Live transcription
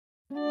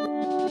Hey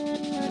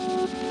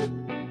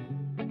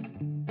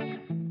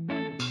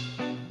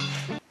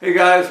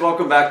guys,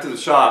 welcome back to the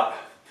shop.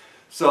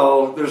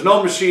 So there's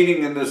no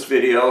machining in this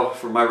video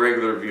for my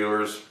regular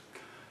viewers.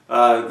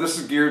 This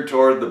is geared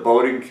toward the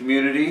boating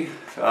community.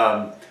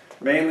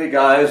 Mainly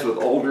guys with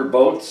older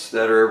boats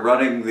that are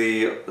running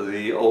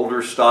the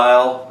older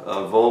style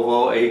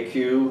Volvo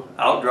AQ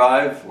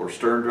outdrive or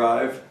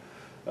Sterndrive.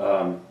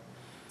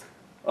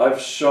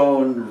 I've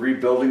shown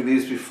rebuilding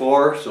these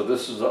before, so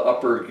this is the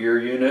upper gear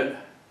unit.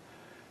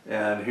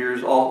 And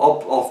here's,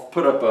 I'll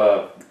put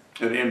up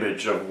an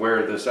image of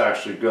where this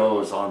actually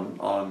goes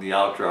on the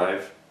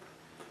outdrive.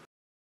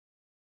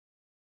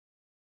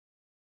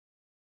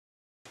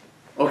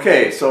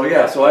 Okay, so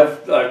yeah, so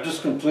I've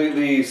just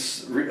completely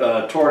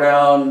tore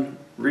down,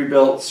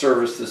 rebuilt,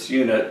 serviced this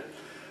unit.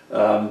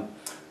 But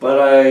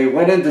I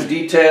went into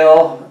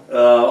detail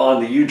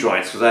on the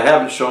U-joints because I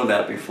haven't shown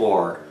that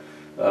before.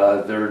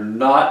 They're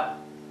not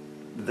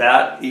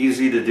that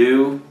easy to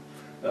do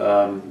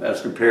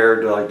as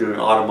compared to like doing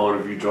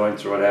automotive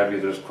U-joints or what have you.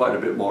 There's quite a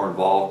bit more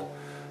involved.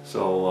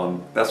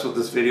 So that's what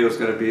this video is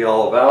going to be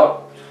all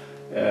about.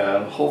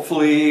 And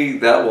hopefully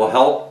that will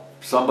help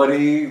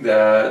somebody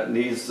that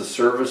needs to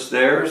service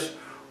theirs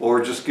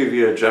or just give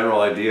you a general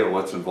idea of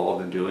what's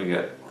involved in doing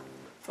it.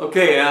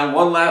 Okay, and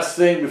one last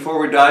thing before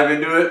we dive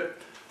into it.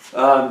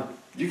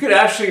 You could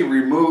actually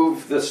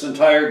remove this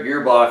entire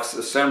gearbox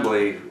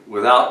assembly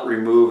without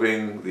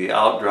removing the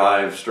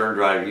outdrive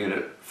Sterndrive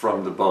unit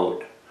from the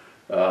boat.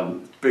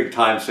 Big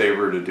time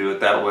saver to do it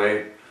that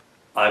way.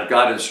 I've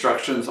got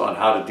instructions on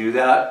how to do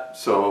that,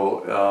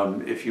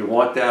 so if you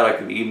want that I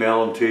can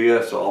email them to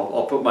you. So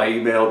I'll put my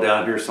email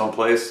down here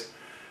someplace.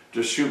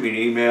 Just shoot me an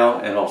email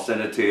and I'll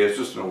send it to you. It's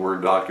just in a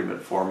Word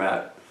document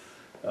format.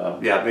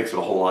 Yeah, it makes it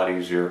a whole lot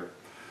easier.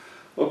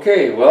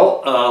 Okay,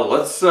 well,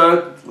 let's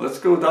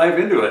go dive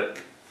into it.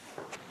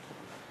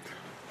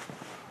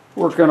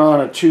 Working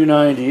on a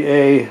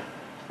 290A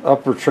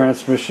upper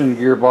transmission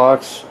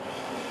gearbox.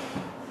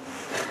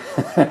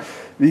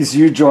 These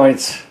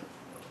U-joints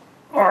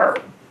are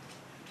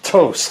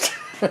toast.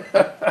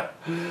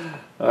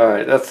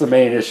 Alright, that's the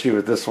main issue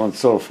with this one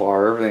so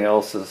far. Everything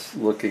else is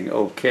looking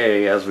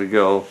okay as we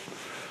go.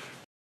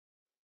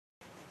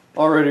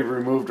 Already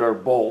removed our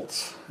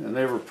bolts and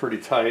they were pretty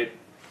tight.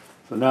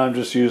 So now I'm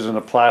just using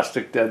a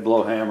plastic dead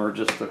blow hammer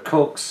just to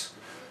coax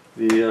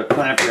the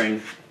clamp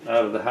ring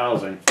out of the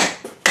housing.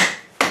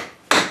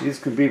 These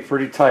can be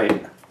pretty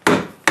tight.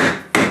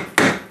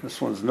 This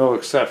one's no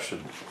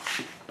exception.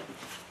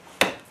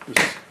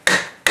 Just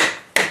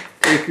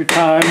take your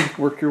time,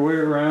 work your way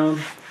around.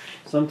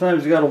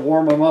 Sometimes you got to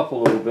warm them up a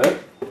little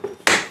bit.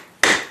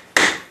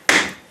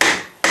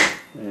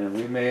 And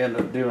we may end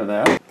up doing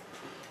that.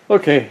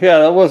 Okay, yeah,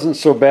 that wasn't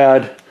so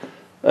bad.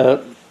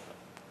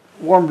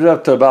 Warmed it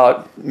up to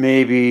about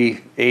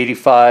maybe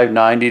 85,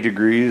 90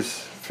 degrees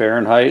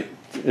Fahrenheit.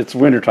 It's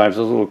wintertime,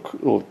 so it's a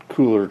little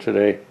cooler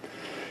today.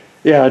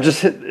 Yeah,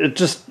 it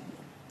just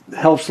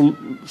helps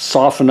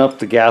soften up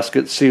the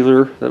gasket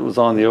sealer that was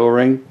on the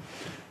O-ring.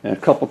 And a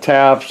couple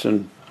taps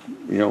and,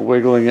 you know,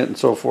 wiggling it and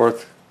so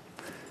forth.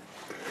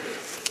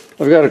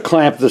 I've got to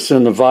clamp this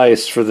in the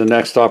vise for the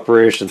next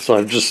operation, so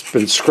I've just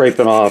been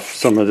scraping off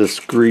some of this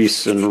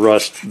grease and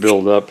rust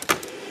buildup.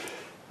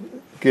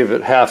 Give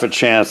it half a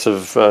chance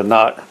of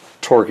not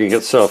torquing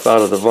itself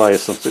out of the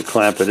vise once we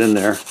clamp it in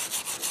there.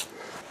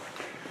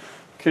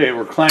 Okay,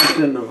 we're clamped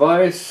in the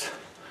vise.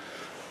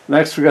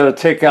 Next we got to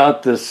take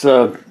out this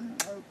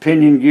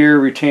pinion gear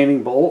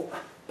retaining bolt.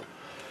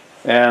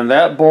 And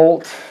that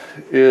bolt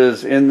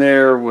is in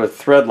there with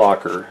thread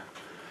locker.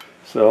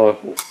 So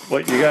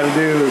what you got to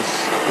do is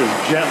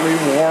gently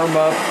warm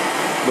up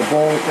the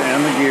bolt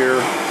and the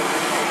gear.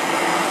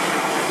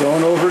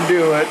 Don't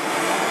overdo it.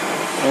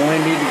 Only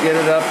need to get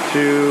it up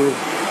to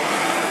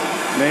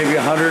maybe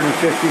 150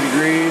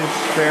 degrees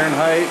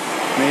Fahrenheit,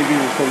 maybe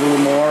just a little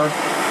more,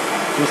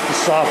 just to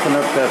soften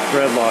up that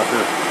thread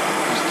locker.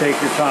 Just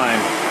take your time.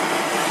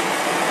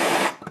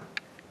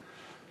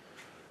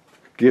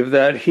 Give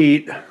that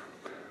heat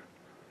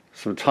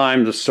some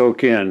time to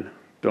soak in.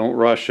 Don't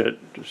rush it.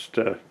 Just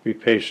be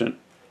patient.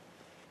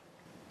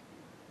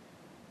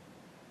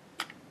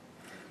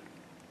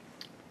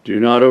 Do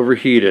not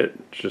overheat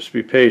it. Just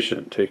be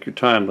patient. Take your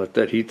time. Let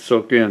that heat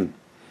soak in.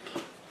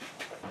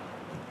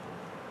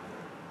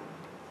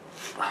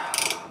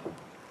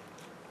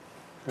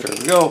 There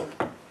we go.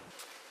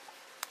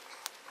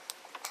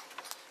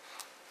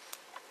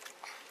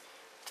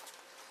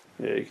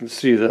 Yeah, you can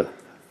see that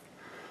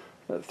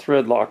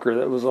thread locker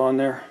that was on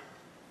there.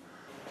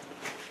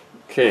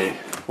 Okay,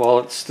 while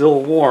it's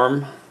still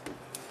warm,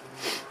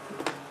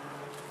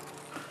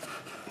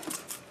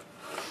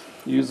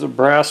 use a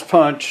brass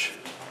punch.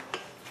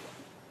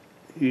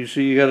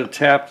 Usually you got to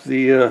tap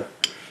the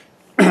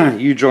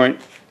U-joint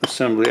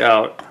assembly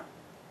out.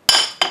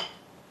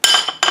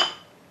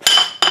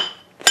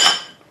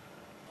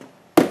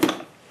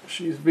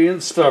 She's being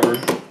stubborn.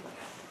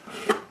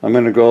 I'm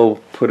going to go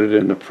put it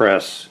in the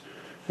press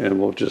and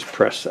we'll just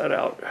press that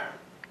out.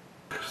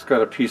 Just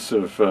got a piece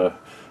of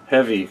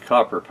heavy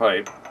copper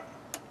pipe.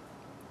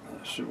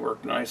 That should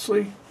work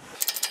nicely.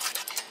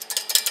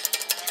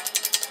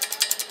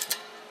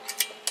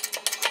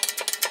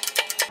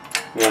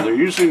 Yeah, they're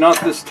usually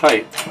not this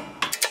tight.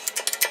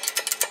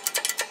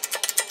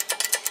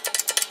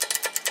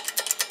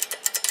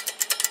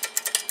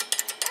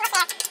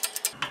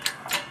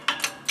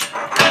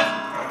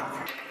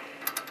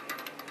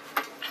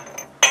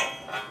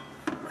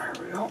 There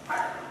we go.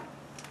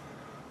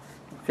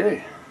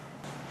 Okay.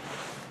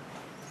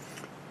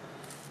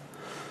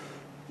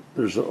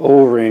 There's an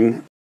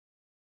O-ring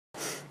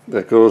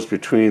that goes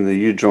between the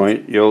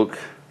U-joint yoke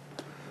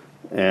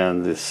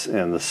and the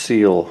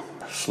seal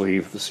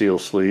sleeve, the seal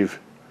sleeve.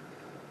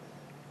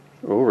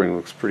 O-ring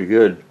looks pretty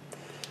good,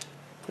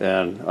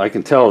 and I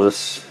can tell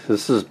this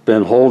has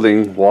been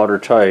holding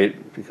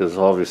watertight because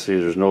obviously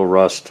there's no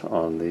rust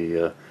on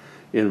the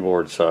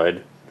inboard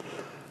side.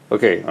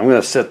 Okay, I'm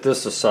going to set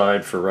this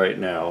aside for right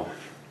now.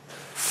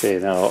 Okay,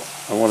 now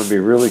I want to be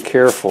really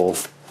careful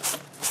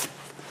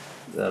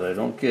that I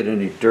don't get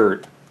any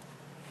dirt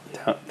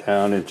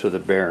down into the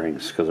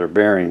bearings, because our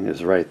bearing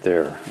is right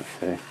there.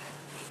 Okay.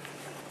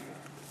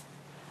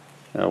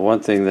 Now, one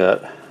thing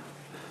that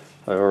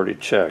I already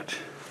checked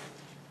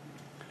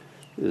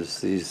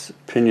is these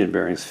pinion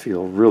bearings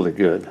feel really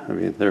good. I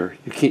mean,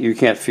 you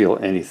can't feel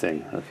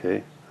anything.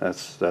 Okay,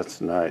 that's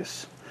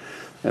nice,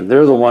 and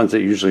they're the ones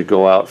that usually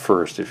go out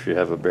first if you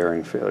have a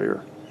bearing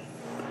failure.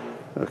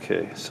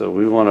 Okay, so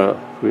we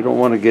don't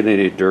want to get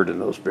any dirt in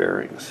those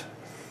bearings.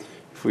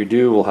 If we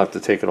do, we'll have to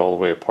take it all the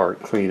way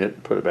apart, clean it,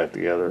 and put it back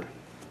together.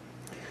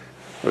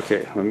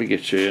 Okay, let me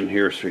get you in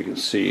here so you can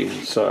see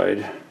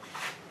inside.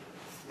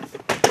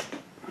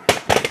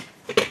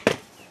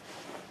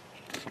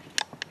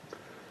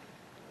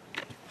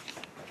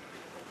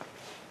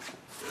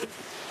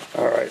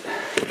 All right,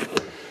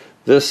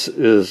 this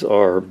is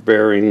our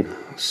bearing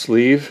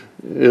sleeve.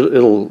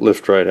 It'll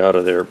lift right out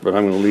of there, but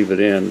I'm going to leave it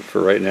in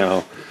for right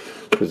now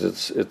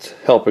because it's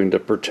helping to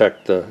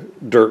protect the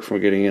dirt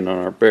from getting in on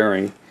our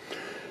bearing.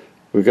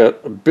 We've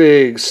got a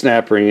big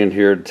snap ring in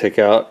here to take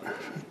out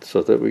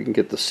so that we can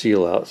get the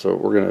seal out, so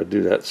we're going to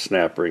do that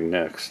snap ring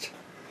next.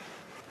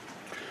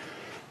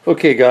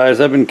 Okay guys,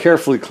 I've been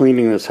carefully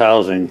cleaning this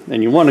housing,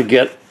 and you want to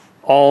get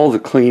all the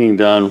cleaning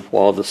done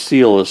while the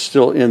seal is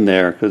still in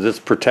there because it's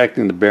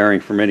protecting the bearing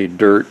from any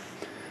dirt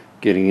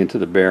getting into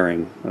the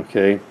bearing.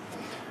 Okay,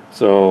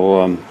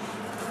 so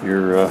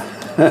your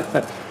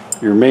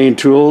your main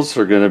tools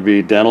are going to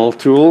be dental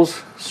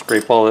tools.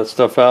 Scrape all that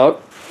stuff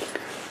out.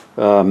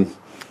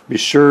 Be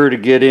sure to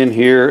get in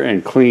here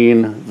and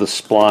clean the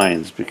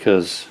splines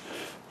because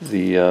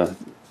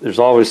there's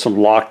always some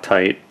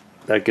Loctite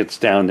that gets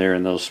down there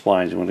in those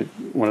splines. You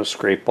want to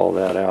scrape all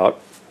that out.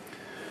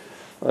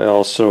 I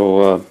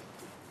also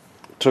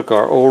took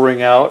our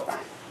O-ring out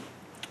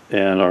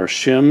and our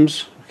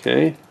shims.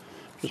 Okay,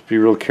 just be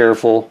real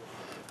careful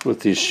with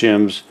these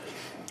shims.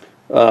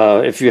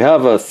 If you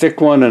have a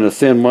thick one and a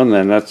thin one,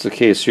 then that's the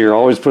case here.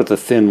 Always put the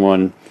thin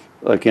one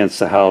against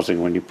the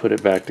housing when you put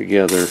it back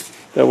together.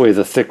 That way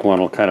the thick one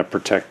will kind of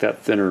protect that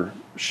thinner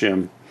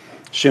shim.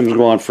 Shims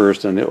go on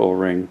first and the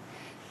O-ring.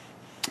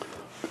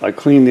 I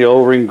cleaned the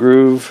O-ring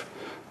groove.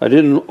 I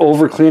didn't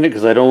over clean it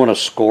because I don't want to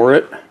score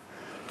it.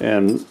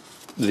 And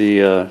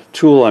the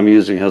tool I'm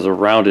using has a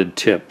rounded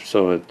tip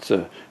so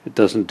it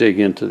doesn't dig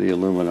into the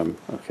aluminum.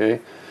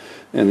 Okay.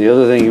 And the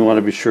other thing you want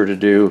to be sure to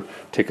do,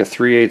 take a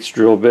 3/8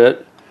 drill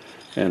bit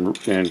and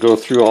go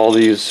through all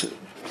these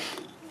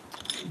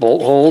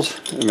bolt holes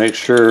and make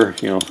sure,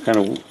 kind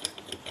of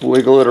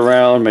wiggle it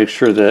around, make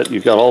sure that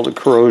you've got all the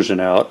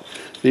corrosion out.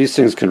 These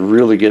things can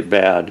really get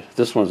bad.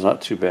 This one's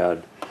not too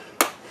bad.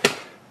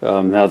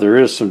 Now there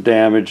is some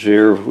damage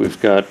here. We've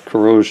got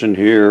corrosion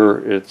here.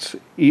 It's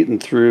eaten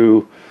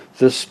through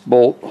this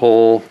bolt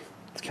hole,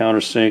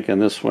 countersink,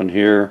 and this one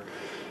here.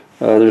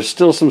 There's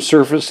still some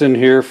surface in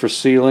here for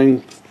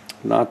sealing.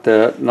 Not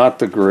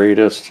the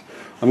greatest.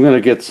 I'm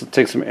going to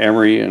take some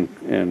emery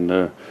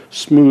and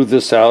smooth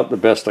this out the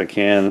best I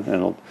can, and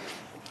I'll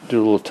do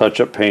a little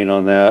touch-up paint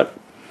on that.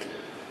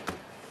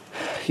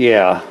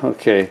 Yeah,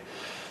 okay.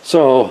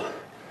 So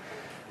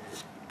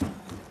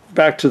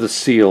back to the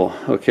seal,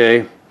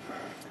 okay?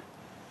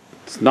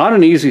 It's not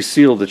an easy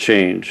seal to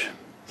change.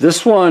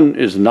 This one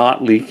is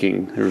not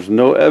leaking. There's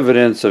no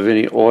evidence of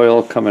any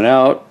oil coming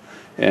out,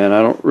 and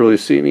I don't really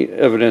see any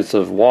evidence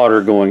of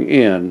water going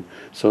in.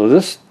 So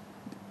this,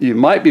 you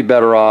might be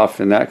better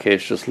off in that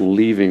case just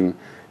leaving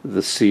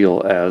the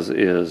seal as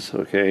is,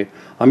 okay?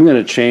 I'm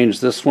going to change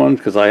this one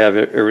because I have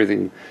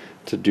everything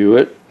to do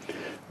it.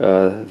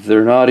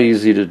 They're not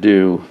easy to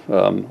do.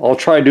 I'll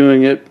try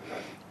doing it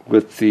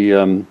with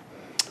the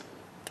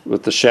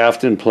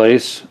shaft in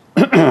place.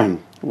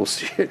 We'll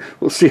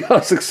see how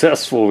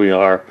successful we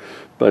are,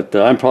 but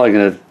I'm probably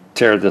going to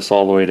tear this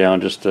all the way down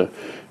just to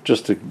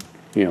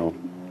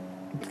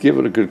give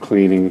it a good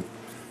cleaning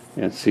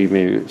and see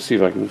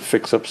if I can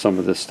fix up some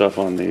of this stuff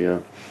on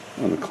the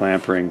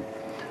clamp ring.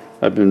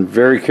 I've been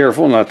very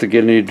careful not to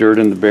get any dirt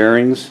in the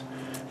bearings,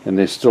 and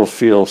they still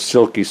feel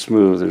silky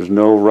smooth. There's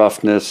no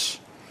roughness,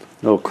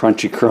 no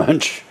crunchy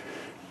crunch.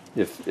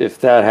 If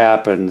that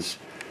happens,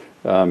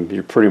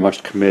 you're pretty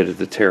much committed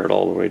to tear it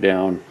all the way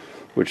down,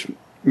 which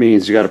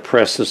means you got to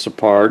press this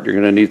apart. You're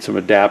going to need some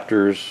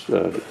adapters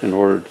in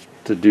order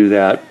to do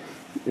that.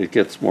 It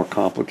gets more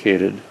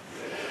complicated.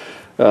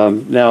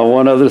 Now,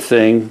 one other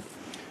thing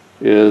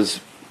is,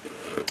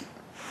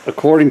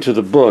 according to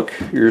the book,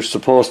 you're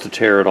supposed to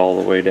tear it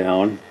all the way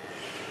down.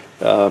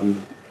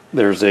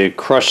 There's a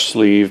crush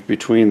sleeve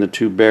between the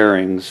two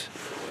bearings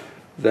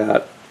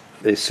that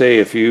they say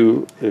if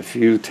you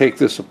take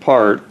this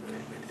apart,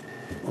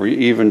 or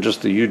even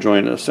just the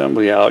U-joint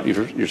assembly out,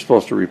 you're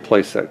supposed to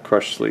replace that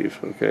crush sleeve,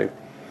 okay?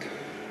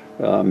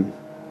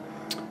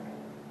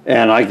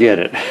 And I get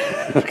it,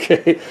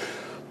 okay?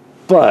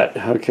 But,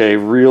 okay,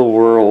 real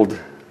world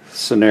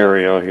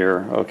scenario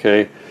here,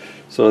 okay?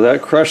 So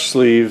that crush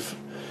sleeve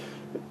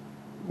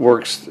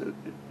works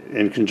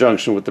in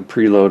conjunction with the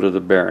preload of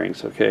the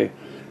bearings, okay?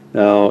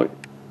 Now,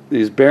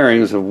 these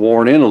bearings have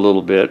worn in a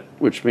little bit,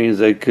 which means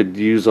they could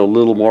use a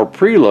little more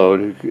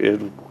preload.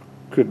 It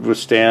could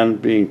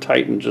withstand being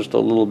tightened just a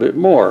little bit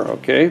more,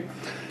 okay?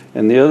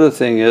 And the other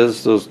thing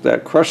is,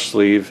 that crush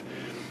sleeve,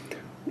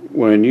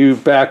 when you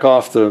back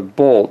off the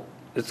bolt,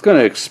 it's going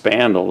to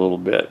expand a little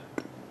bit,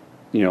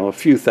 you know, a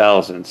few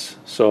thousandths.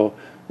 So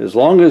as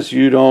long as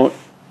you don't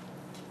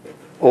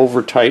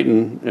over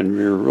tighten and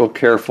you're real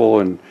careful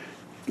and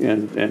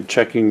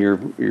checking your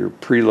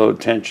preload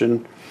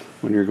tension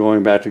when you're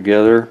going back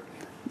together,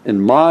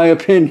 in my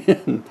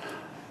opinion,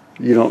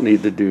 you don't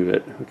need to do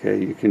it, okay?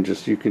 You can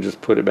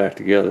just put it back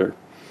together.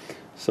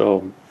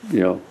 So, you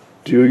know,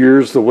 do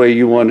yours the way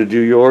you want to do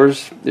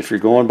yours. If you're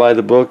going by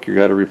the book, you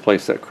got to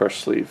replace that crush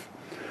sleeve.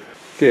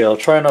 Okay, I'll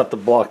try not to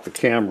block the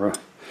camera.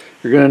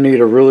 You're going to need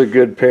a really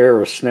good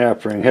pair of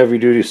snap ring, heavy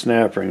duty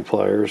snap ring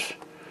pliers,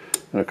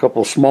 and a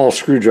couple small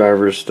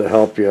screwdrivers to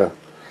help you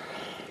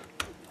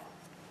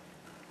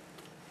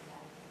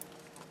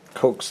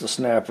coax the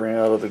snap ring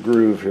out of the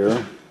groove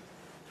here.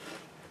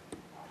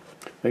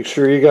 Make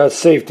sure you got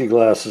safety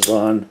glasses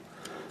on.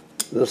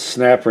 This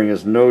snap ring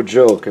is no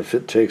joke if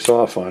it takes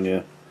off on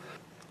you.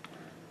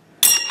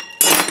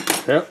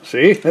 Yep,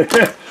 see?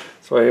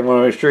 That's why you want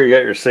to make sure you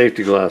got your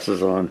safety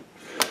glasses on.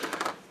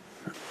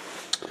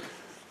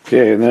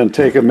 Okay, and then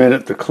take a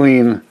minute to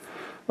clean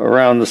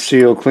around the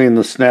seal, clean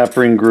the snap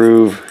ring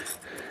groove.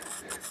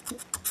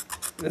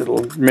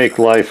 It'll make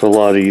life a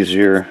lot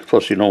easier.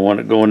 Plus you don't want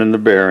it going in the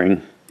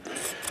bearing.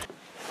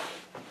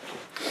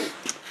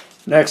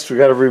 Next, we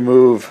got to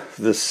remove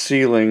this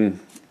sealing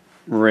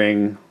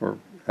ring, or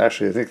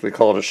actually I think they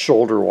call it a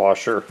shoulder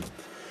washer.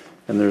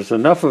 And there's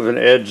enough of an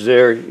edge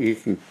there, you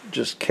can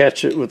just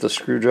catch it with a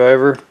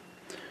screwdriver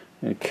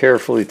and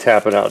carefully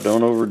tap it out.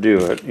 Don't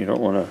overdo it. You don't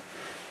want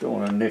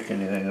to nick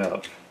anything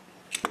up.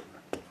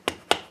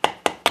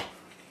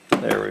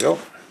 There we go.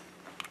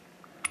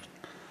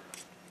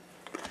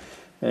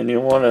 And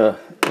you want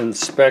to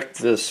inspect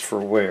this for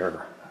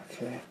wear.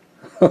 Okay.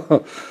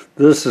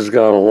 This has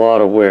got a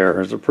lot of wear.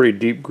 There's a pretty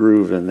deep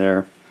groove in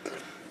there.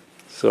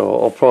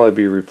 So I'll probably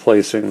be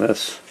replacing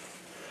this.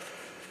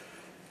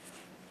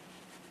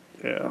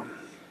 Yeah.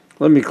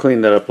 Let me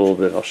clean that up a little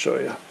bit. I'll show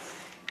you.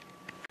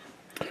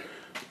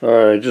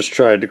 Alright, I just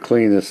tried to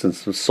clean this in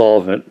some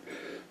solvent.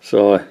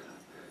 So it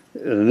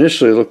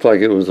initially looked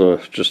like it was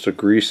just a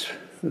grease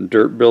and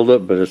dirt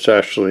buildup, but it's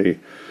actually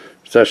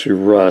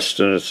rust,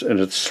 and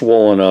it's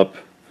swollen up.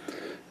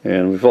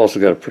 And we've also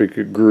got a pretty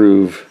good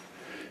groove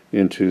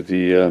into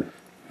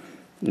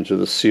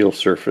the seal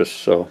surface.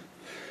 So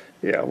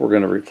yeah, we're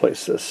going to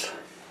replace this.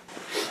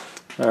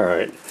 All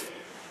right,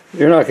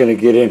 you're not going to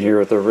get in here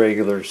with a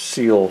regular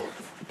seal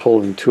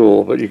pulling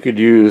tool, but you could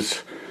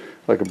use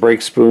like a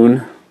brake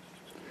spoon.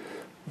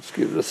 Let's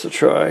give this a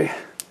try.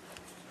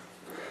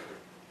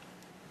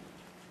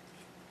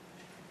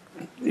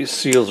 These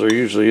seals are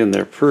usually in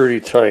there pretty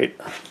tight.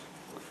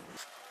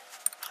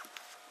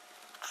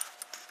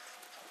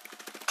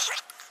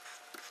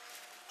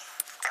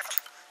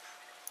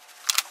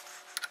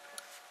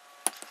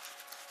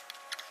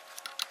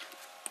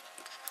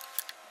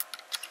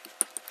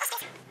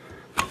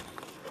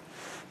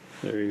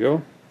 There you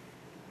go.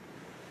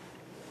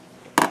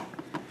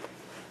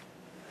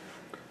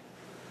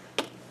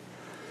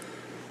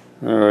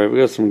 Alright, we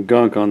got some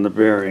gunk on the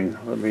bearing.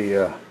 Let me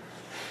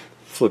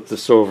flip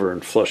this over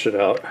and flush it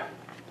out.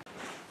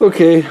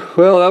 Okay,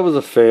 well, that was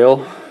a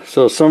fail.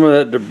 So some of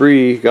that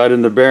debris got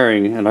in the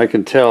bearing, and I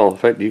can tell. In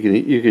fact, you can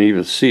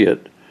even see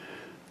it.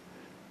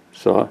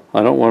 So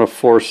I don't want to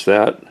force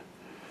that.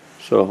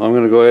 So I'm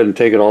going to go ahead and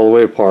take it all the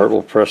way apart.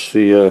 We'll press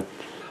the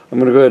I'm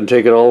going to go ahead and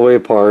take it all the way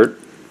apart,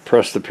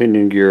 press the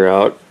pinion gear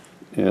out,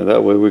 and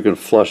that way we can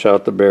flush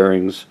out the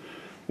bearings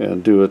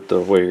and do it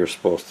the way you're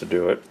supposed to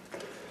do it.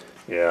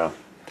 Yeah,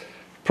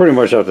 pretty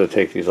much have to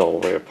take these all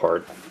the way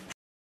apart.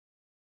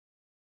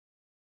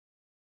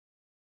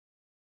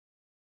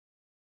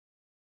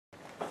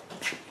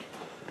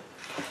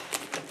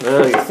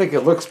 Well, you think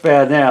it looks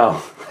bad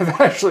now. I've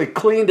actually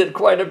cleaned it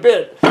quite a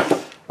bit.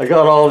 I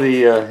got all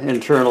the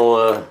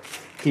internal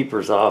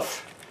keepers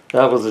off.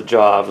 That was a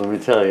job, let me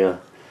tell you.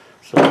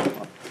 So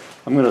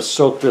I'm going to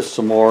soak this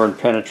some more and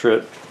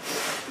penetrate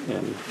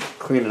and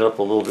clean it up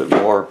a little bit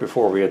more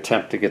before we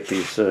attempt to get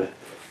these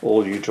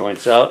old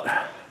U-joints out.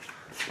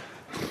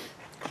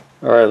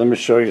 Alright, let me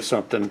show you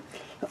something.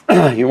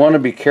 You want to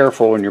be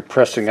careful when you're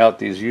pressing out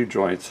these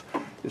U-joints,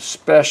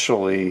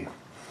 especially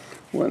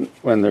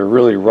when they're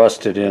really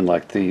rusted in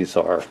like these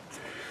are.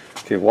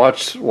 Okay,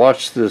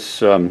 watch this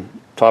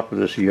top of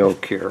this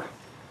yoke here.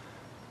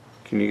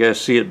 Can you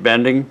guys see it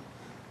bending?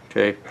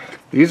 Okay,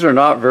 these are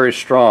not very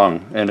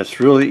strong, and it's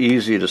really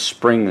easy to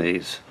spring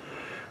these.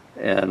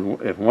 And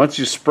once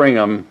you spring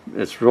them,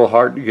 it's real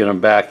hard to get them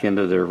back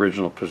into their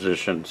original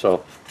position.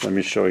 So let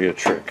me show you a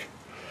trick.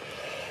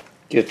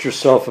 Get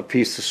yourself a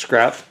piece of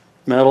scrap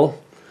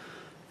metal,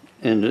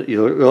 and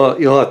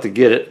you'll have to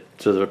get it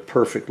to the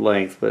perfect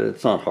length, but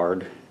it's not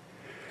hard.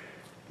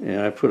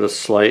 And I put a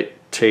slight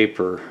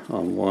taper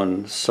on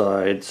one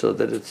side so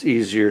that it's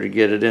easier to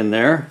get it in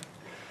there.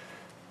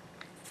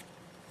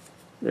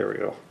 There we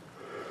go.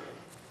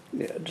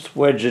 Yeah, just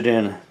wedge it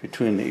in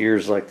between the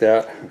ears like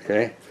that,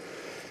 okay?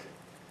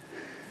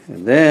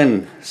 And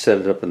then set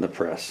it up in the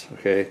press,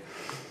 okay?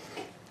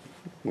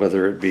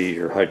 Whether it be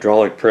your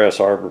hydraulic press,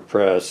 arbor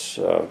press,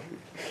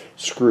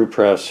 screw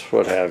press,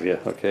 what have you,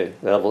 okay?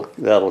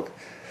 That'll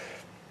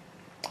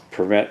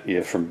prevent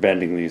you from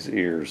bending these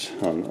ears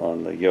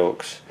on the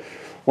yokes.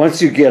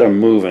 Once you get them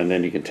moving,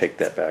 then you can take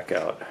that back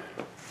out.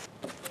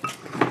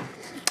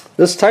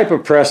 This type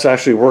of press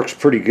actually works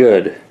pretty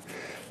good.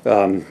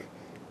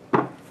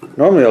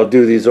 Normally I'll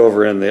do these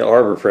over in the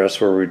arbor press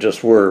where we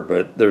just were,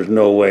 but there's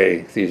no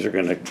way these are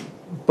going to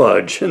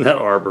budge in that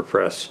arbor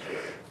press.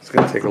 It's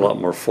going to take a lot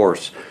more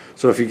force.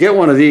 So if you get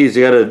one of these,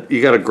 you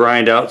gotta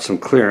grind out some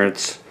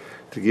clearance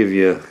to give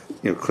you,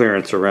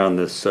 clearance around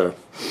this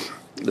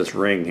this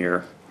ring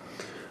here.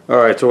 All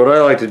right, so what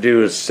I like to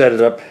do is set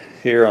it up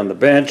here on the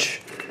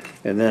bench,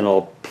 and then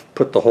I'll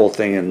put the whole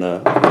thing in the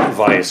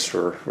vise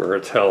where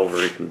it's held,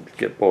 where you can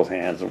get both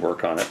hands and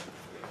work on it.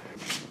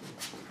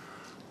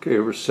 Okay,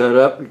 we're set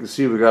up. You can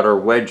see we got our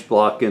wedge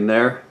block in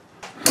there.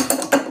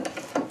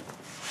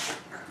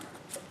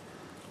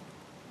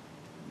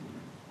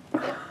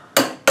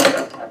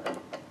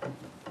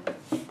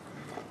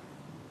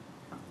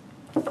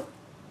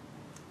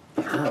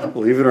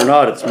 Believe it or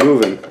not, it's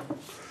moving.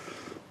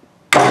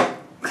 There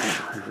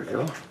we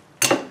go.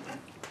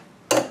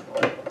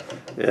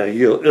 Yeah,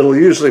 it'll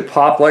usually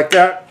pop like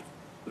that.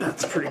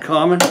 That's pretty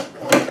common.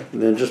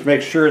 And then just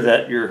make sure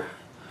that you're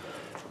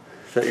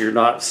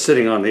not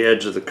sitting on the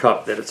edge of the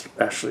cup, that it's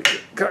actually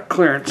got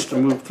clearance to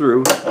move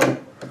through.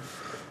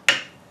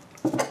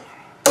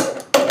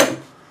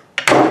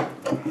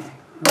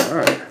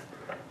 Alright.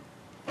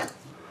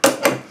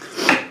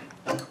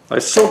 I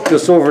soaked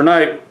this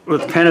overnight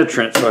with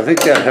penetrant, so I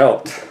think that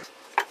helped.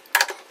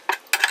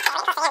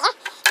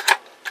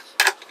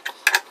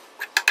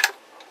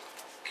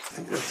 I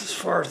think that's as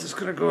far as it's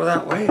going to go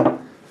that way.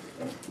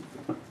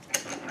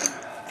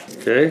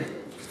 Okay.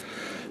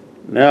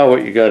 Now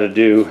what you got to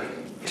do,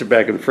 to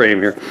back in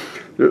frame here,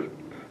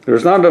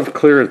 there's not enough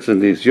clearance in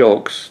these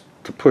yokes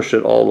to push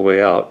it all the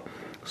way out.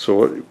 So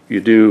what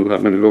you do,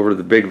 I'm going to go over to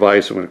the big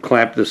vise. I'm going to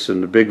clamp this in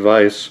the big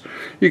vise.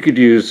 You could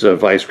use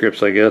vise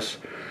grips, I guess,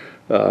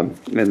 and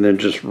then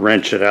just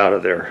wrench it out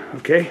of there.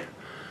 Okay.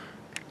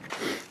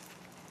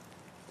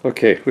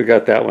 Okay, we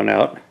got that one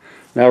out.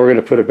 Now we're going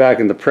to put it back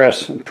in the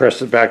press and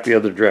press it back the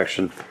other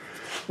direction.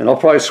 And I'll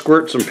probably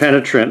squirt some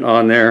penetrant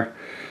on there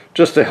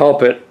just to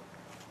help it.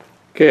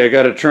 Okay, I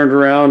got it turned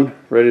around,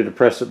 ready to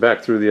press it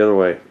back through the other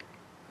way.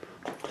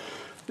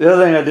 The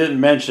other thing I didn't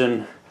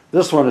mention,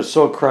 this one is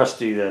so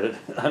crusty that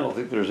I don't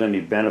think there's any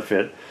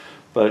benefit.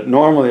 But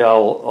normally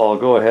I'll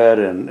go ahead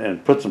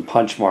and put some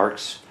punch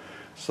marks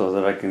so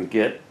that I can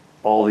get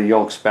all the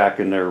yokes back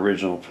in their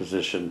original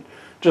position,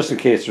 just in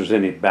case there's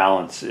any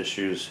balance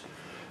issues.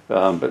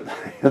 But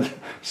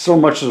so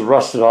much is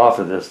rusted off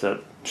of this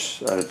that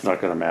it's not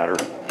going to matter.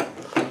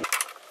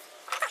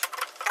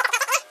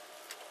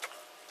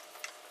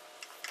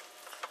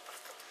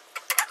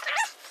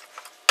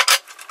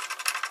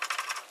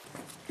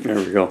 There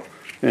we go.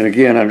 And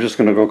again, I'm just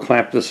going to go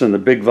clamp this in the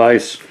big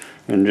vise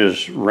and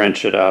just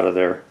wrench it out of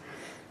there.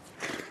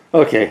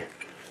 Okay,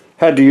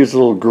 had to use a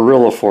little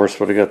gorilla force,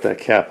 but I got that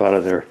cap out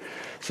of there.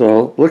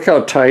 So look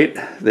how tight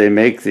they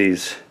make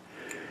these.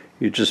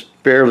 You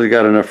just barely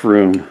got enough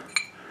room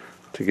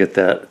to get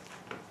that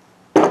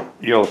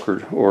yoke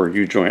or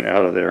U-joint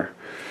out of there.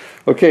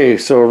 Okay,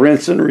 so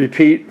rinse and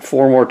repeat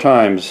 4 more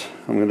times.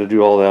 I'm going to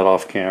do all that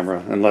off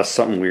camera unless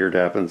something weird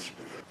happens.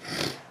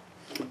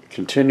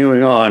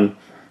 Continuing on,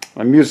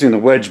 I'm using the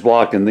wedge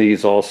block in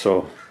these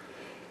also.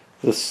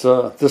 This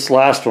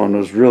last one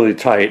was really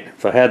tight.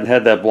 If I hadn't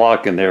had that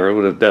block in there, it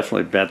would have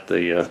definitely bent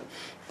the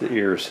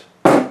ears.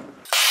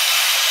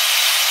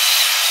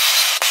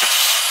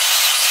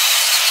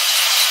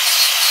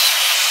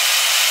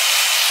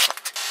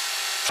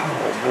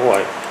 Oh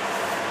boy.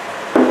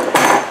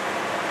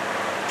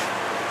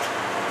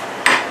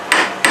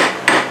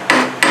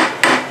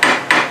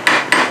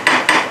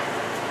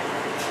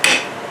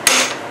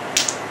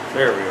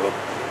 There we go.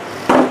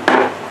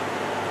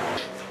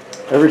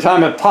 Every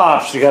time it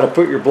pops, you got to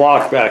put your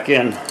block back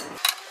in.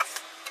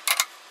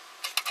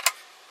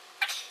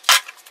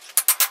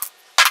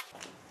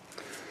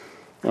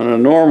 On a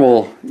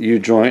normal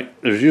U-joint,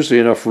 there's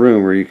usually enough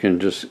room where you can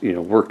just,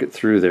 work it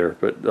through there.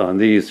 But on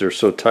these, they're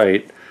so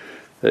tight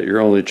that your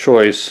only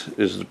choice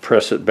is to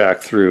press it back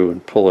through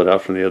and pull it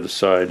out from the other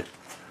side.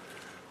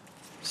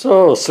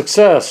 So,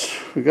 success.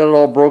 We got it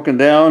all broken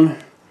down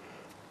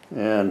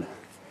and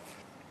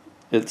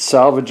it's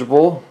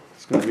salvageable.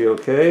 It's going to be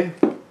okay.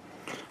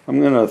 I'm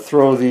going to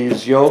throw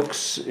these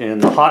yokes in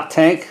the hot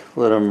tank,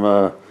 let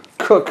them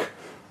cook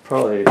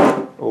probably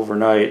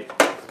overnight.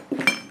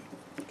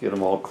 Get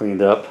them all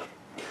cleaned up.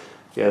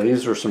 Yeah,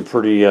 these are some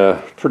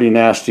pretty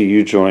nasty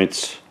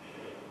U-joints,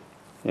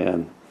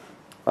 and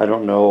I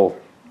don't know,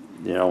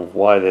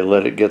 why they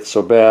let it get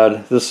so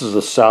bad. This is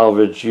a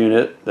salvage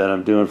unit that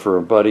I'm doing for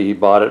a buddy. He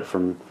bought it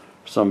from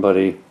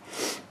somebody,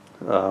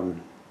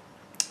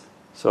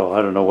 so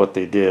I don't know what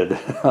they did.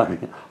 I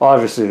mean,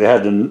 obviously they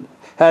had to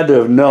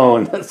have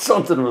known that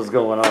something was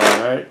going on,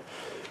 right?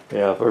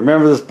 Yeah, but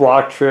remember this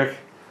block trick,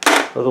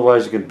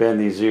 otherwise you can bend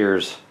these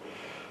ears.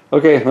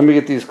 Okay, let me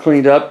get these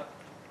cleaned up.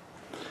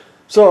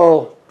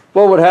 So,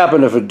 what would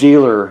happen if a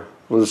dealer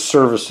was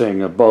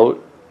servicing a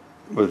boat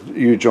with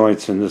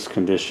U-joints in this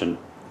condition?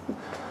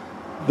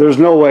 There's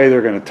no way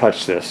they're going to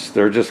touch this.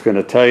 They're just going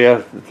to tell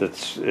you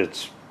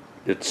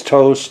it's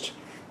toast.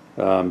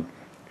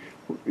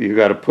 You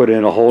got to put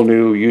in a whole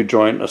new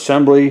U-joint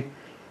assembly,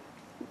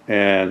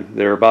 and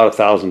they're about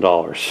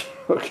 $1,000.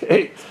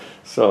 Okay,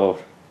 so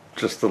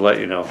just to let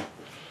you know.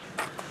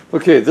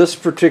 Okay, this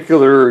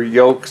particular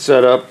yoke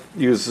setup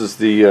uses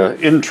the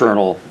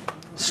internal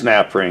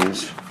snap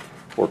rings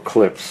or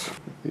clips.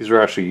 These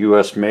are actually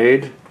US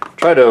made.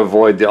 Try to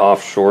avoid the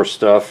offshore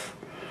stuff.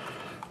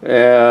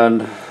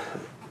 And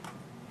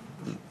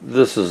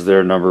this is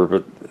their number,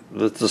 but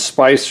it's the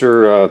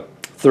Spicer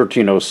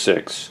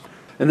 1306.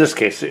 In this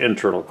case, the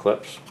internal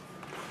clips.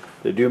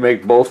 They do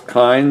make both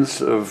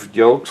kinds of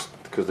yokes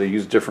because they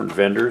use different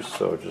vendors,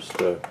 so just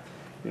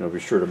be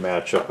sure to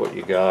match up what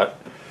you got.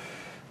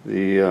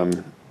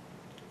 The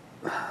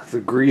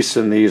grease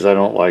in these, I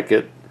don't like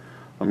it.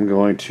 I'm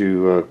going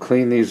to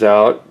clean these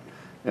out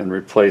and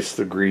replace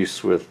the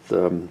grease with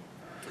a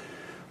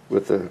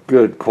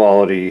good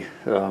quality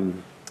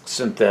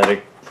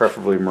synthetic,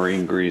 preferably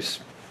marine grease.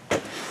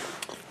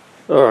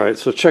 Alright,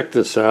 so check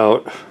this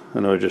out.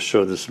 I know I just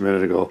showed this a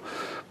minute ago,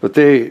 but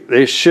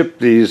they ship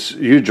these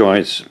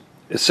U-joints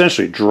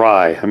essentially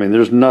dry. I mean,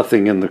 there's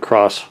nothing in the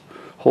cross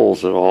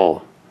holes at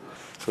all.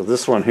 So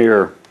this one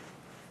here,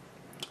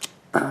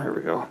 there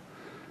we go.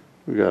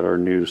 We got our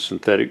new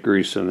synthetic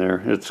grease in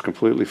there. It's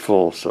completely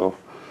full, so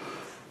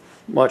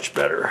much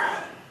better.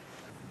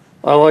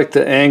 I like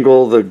to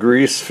angle the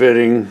grease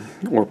fitting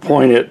or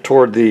point it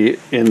toward the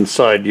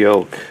inside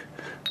yoke.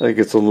 I think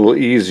it's a little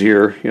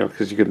easier,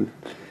 because you can,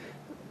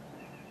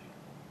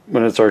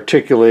 when it's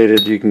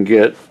articulated, you can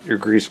get your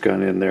grease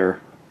gun in there.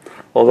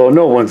 Although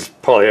no one's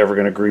probably ever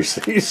going to grease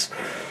these.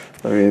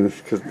 I mean,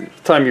 because the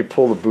time you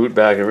pull the boot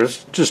back,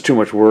 it's just too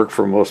much work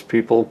for most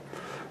people.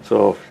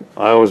 So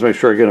I always make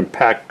sure I get them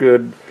packed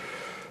good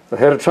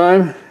ahead of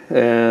time,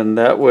 and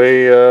that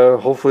way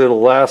hopefully it'll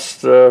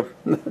last as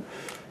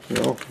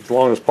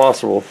long as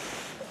possible.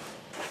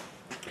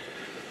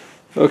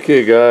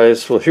 Okay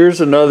guys, well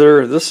here's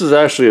another. This is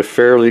actually a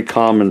fairly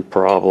common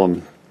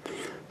problem.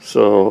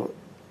 So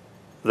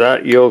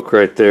that yoke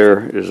right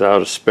there is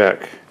out of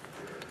spec.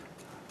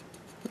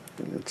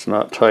 It's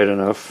not tight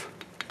enough.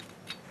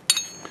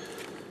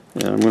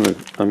 And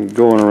I'm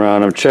going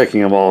around, I'm checking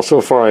them all. So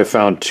far I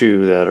found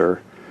two that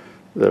are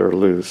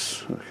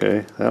loose.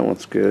 Okay, that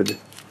one's good.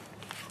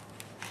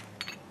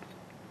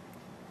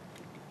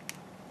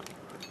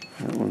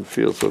 That one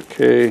feels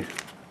okay.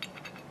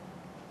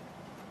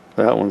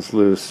 That one's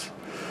loose.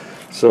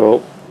 So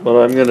what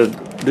I'm going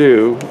to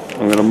do,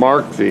 I'm going to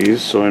mark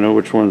these so I know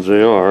which ones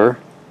they are.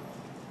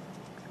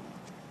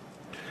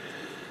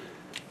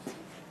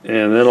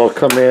 And then I'll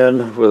come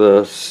in with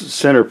a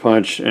center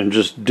punch and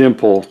just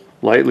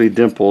lightly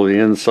dimple the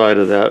inside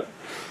of that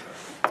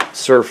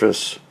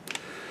surface.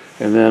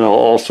 And then I'll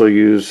also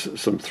use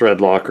some thread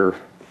locker.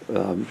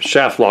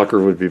 Shaft locker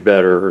would be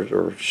better,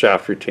 or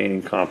shaft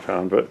retaining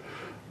compound, but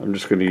I'm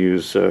just going to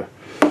use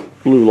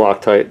blue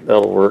Loctite.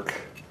 That'll work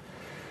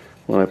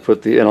when I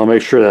put and I'll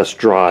make sure that's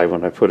dry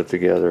when I put it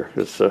together.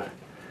 It's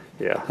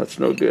yeah, that's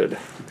no good.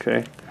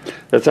 Okay,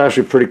 that's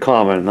actually pretty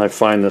common. I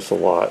find this a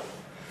lot.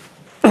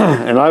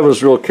 And I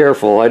was real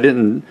careful. I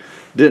didn't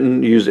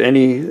use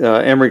any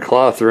emery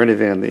cloth or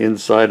anything on the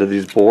inside of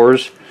these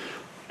bores.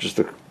 Just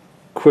a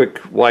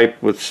quick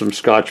wipe with some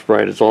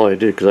Scotch-Brite is all I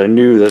did, because I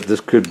knew that this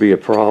could be a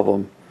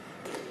problem.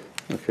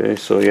 Okay,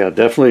 so yeah,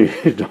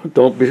 definitely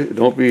don't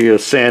be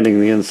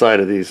sanding the inside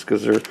of these,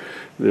 because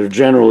they're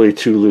generally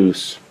too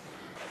loose.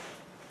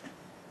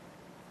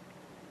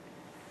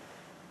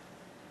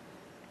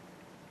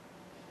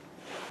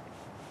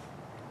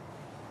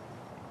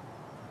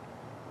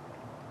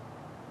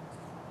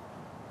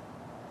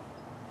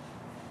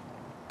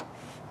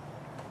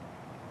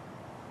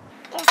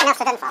 Enough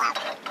so it doesn't fall out.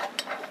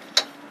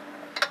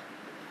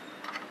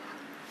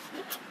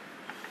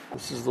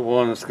 This is the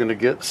one that's going to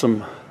get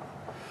some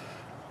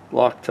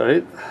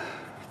Loctite,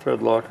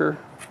 thread locker.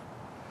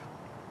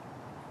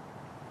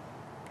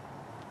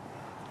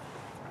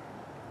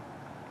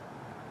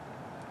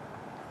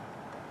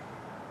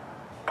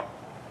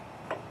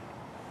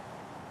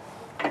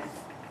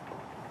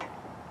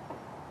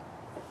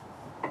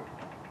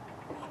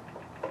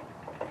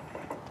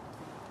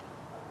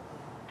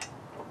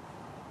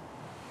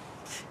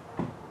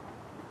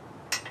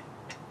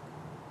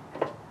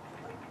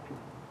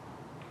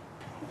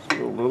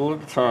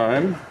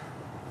 time.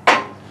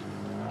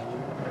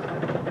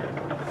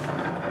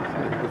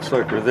 Looks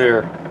like we're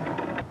there.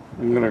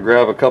 I'm going to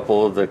grab a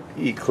couple of the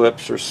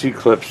E-clips or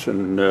C-clips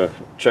and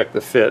check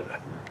the fit.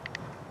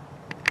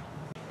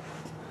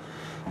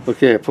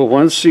 Okay, I put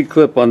one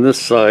C-clip on this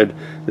side.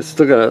 It's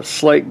still got a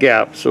slight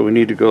gap, so we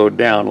need to go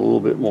down a little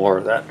bit more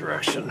that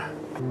direction.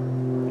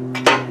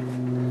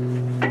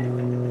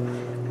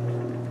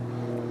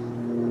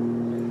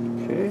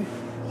 Okay,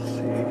 let's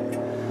see.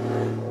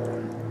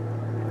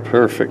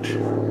 Perfect.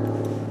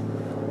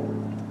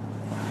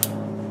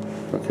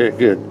 Okay,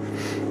 good.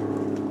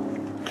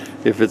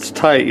 If it's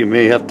tight, you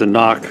may have to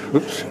knock.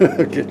 Oops.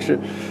 Get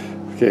you.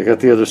 Okay, I got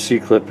the other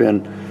C-clip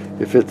in.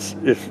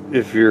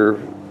 If your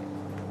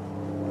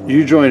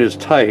U-joint is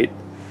tight,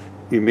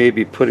 you may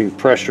be putting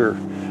pressure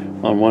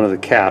on one of the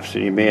caps,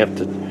 and you may have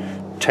to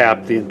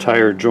tap the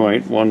entire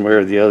joint one way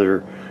or the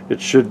other. It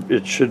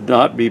should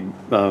not be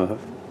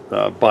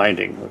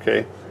binding.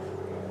 Okay.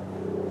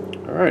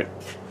 All right.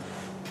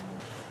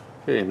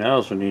 Okay,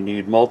 now's when you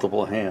need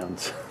multiple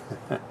hands.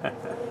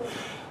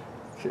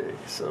 Okay,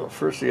 so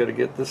first you got to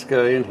get this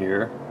guy in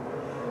here.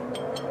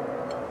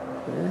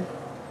 Okay.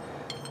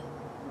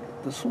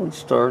 Get this one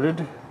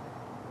started.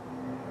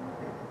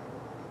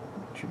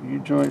 Get your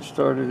U-joint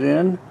started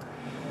in.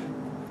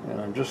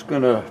 And I'm just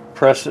going to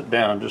press it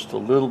down just a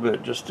little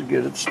bit just to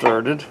get it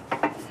started.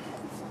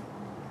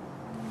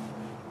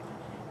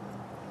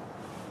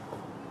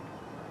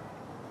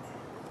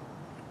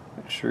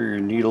 Make sure your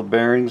needle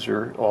bearings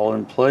are all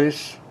in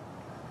place.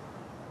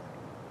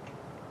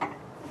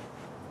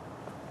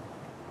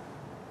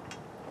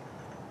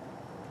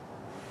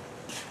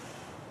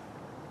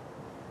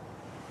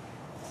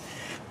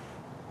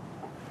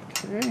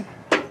 Okay.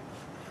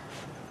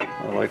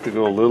 I like to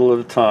go a little at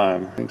a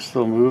time. Things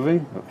still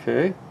moving.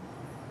 Okay.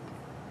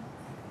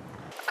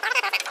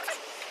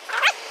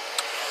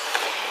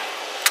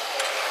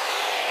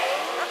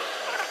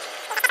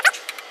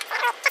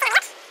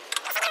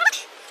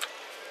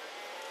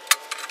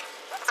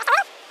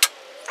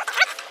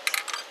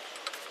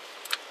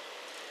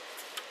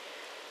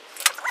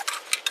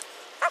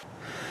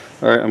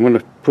 All right, I'm going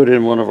to put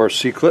in one of our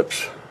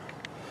C-clips.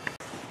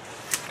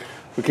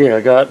 Okay,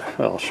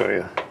 I'll show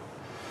you.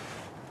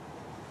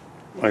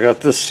 I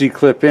got this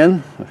C-clip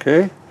in,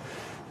 okay,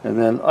 and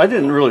then I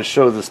didn't really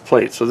show this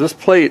plate. So this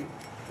plate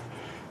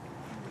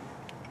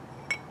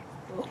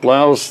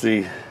allows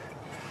the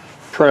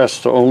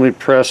press to only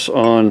press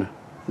on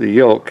the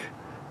yoke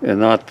and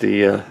not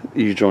the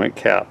U-joint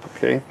cap,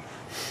 okay.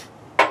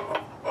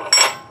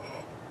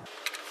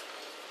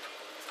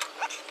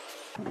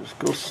 Just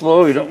go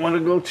slow. You don't want to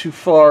go too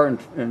far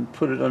and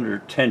put it under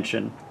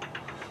tension.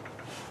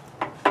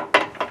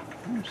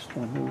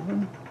 Still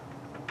moving.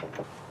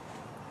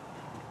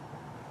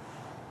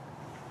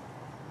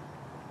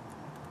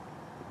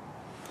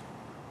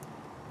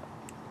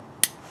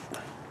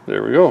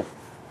 There we go.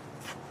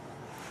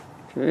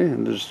 Okay,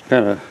 and just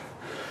kind of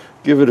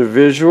give it a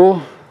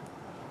visual.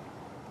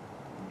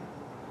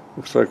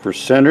 Looks like we're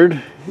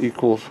centered,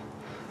 equal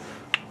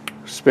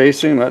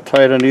spacing, not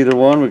tight on either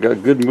one. We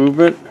got good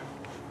movement.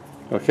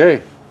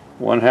 Okay,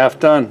 one half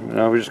done.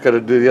 Now we just got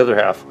to do the other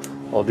half.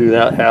 I'll do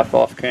that half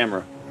off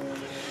camera.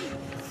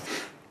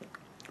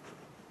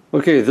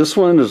 Okay, this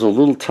one is a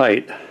little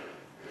tight.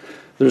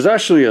 There's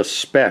actually a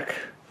spec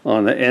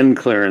on the end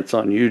clearance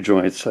on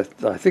U-joints. I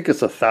think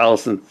it's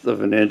 1/1000th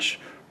of an inch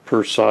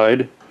per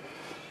side.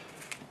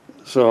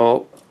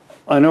 So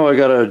I know I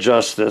got to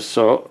adjust this.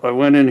 So I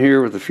went in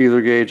here with the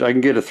feeler gauge. I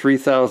can get a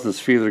 3/1000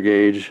 feeler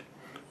gauge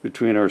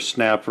between our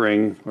snap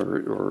ring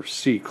or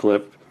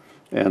C-clip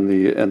and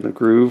the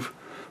groove.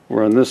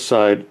 Where on this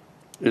side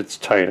it's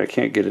tight. I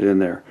can't get it in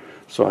there.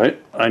 So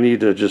I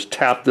need to just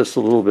tap this a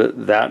little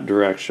bit that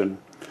direction.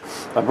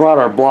 I brought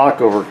our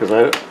block over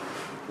because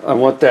I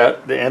want the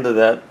end of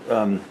that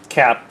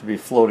cap to be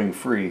floating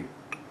free.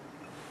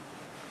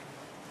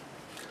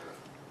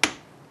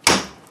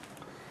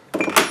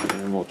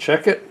 And we'll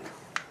check it.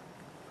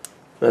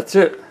 That's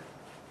it.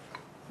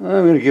 I'm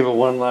going to give it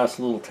one last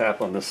little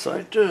tap on this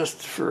side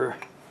just for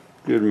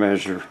good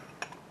measure.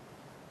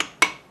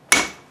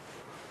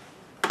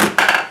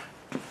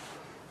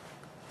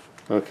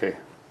 Okay,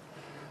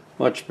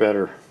 much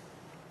better.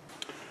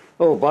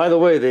 Oh, by the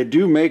way, they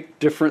do make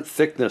different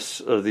thickness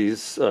of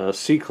these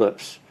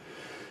C-clips.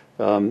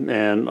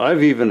 And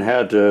I've even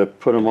had to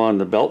put them on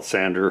the belt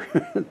sander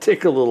and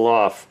take a little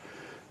off.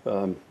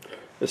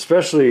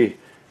 Especially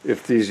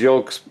if these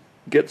yokes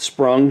get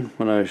sprung.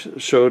 When I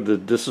showed the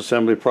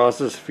disassembly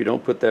process, if you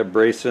don't put that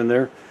brace in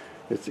there,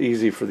 it's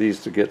easy for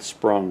these to get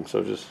sprung.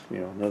 So just,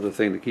 another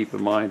thing to keep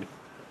in mind.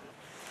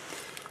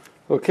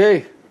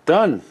 Okay,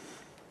 done.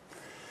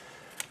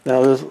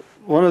 Now there's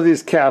one of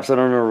these caps, I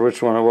don't remember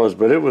which one it was,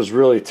 but it was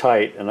really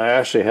tight, and I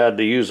actually had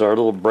to use our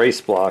little brace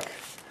block.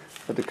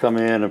 I had to come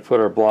in and put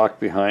our block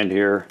behind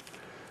here.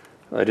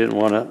 I didn't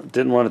want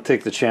to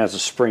take the chance of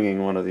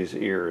springing one of these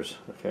ears.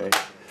 Okay.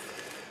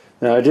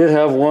 Now I did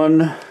have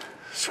one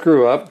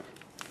screw up.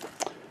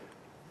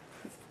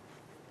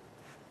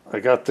 I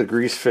got the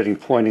grease fitting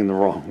pointing the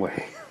wrong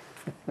way.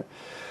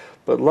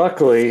 But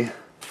luckily,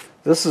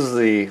 this is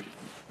the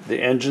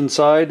engine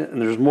side,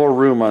 and there's more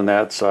room on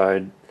that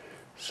side,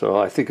 so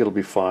I think it'll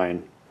be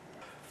fine.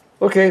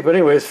 Okay, but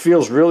anyways,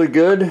 feels really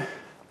good.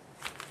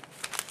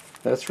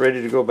 That's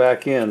ready to go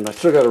back in. I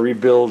still got to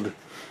rebuild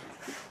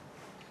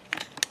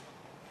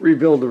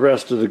the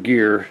rest of the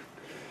gear,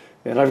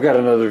 and I've got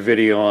another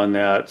video on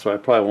that, so I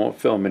probably won't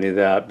film any of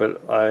that,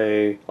 but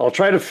I'll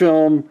try to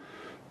film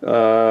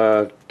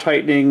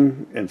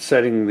tightening and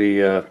setting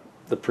the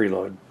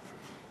preload.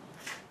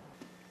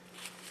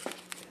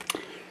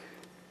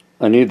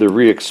 I need to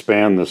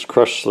re-expand this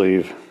crush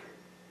sleeve,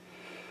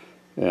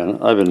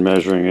 and I've been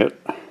measuring it.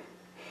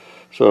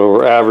 So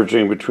we're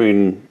averaging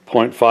between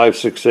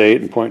 0.568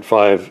 and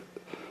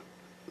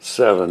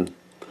 0.57.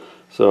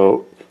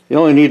 So you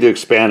only need to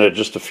expand it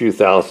just a few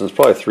thousandths,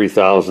 probably 3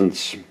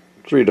 thousandths,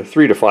 3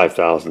 to 5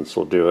 thousandths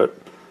will do it.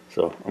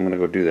 So I'm going to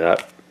go do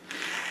that.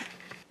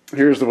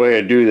 Here's the way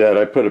I do that.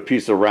 I put a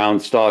piece of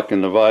round stock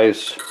in the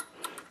vise,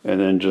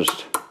 and then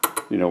just,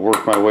 you know,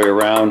 work my way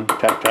around.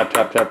 Tap, tap,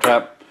 tap, tap,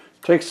 tap.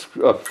 Takes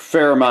a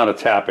fair amount of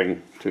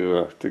tapping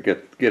to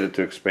get it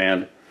to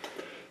expand.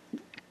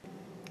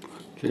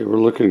 Okay, we're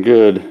looking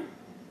good.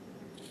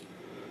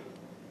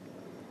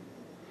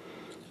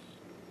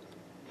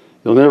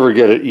 You'll never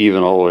get it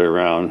even all the way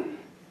around.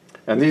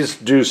 And these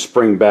do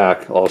spring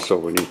back also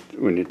when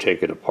you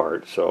take it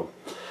apart. So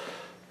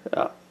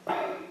yeah,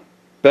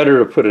 better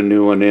to put a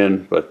new one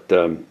in, but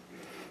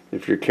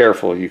if you're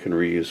careful, you can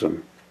reuse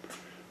them.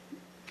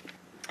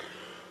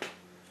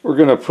 We're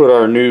going to put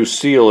our new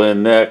seal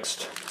in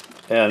next,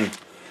 and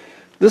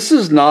this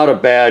is not a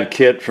bad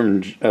kit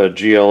from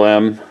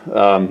GLM.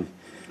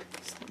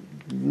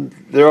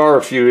 There are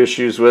a few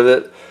issues with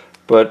it,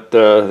 but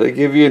they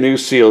give you a new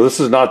seal. This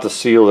is not the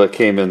seal that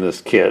came in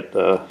this kit.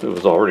 It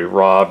was already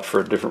robbed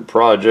for a different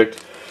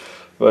project,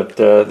 but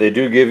they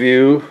do give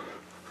you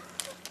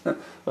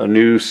a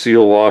new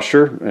seal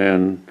washer,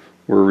 and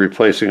we're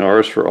replacing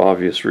ours for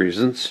obvious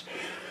reasons.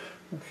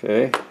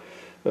 Okay.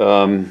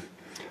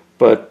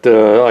 But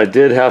I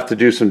did have to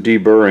do some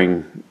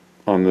deburring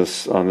on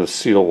this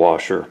seal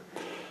washer,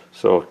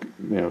 so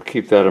you know,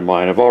 keep that in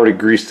mind. I've already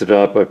greased it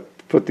up. I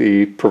put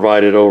the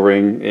provided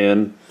O-ring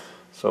in,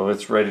 so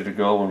it's ready to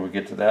go when we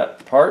get to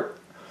that part.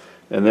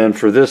 And then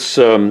for this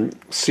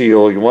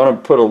seal, you want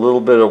to put a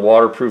little bit of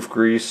waterproof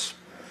grease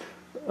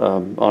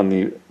on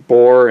the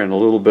bore and a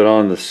little bit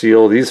on the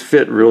seal. These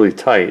fit really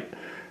tight.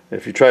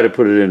 If you try to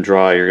put it in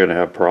dry, you're going to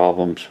have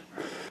problems.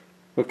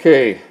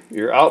 Okay,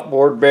 your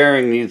outboard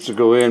bearing needs to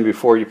go in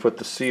before you put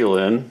the seal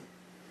in.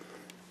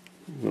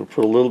 I'm going to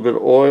put a little bit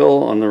of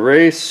oil on the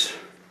race,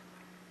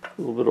 a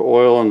little bit of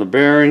oil on the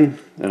bearing,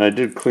 and I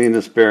did clean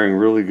this bearing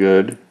really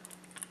good.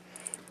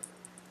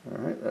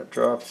 Alright, that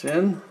drops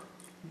in.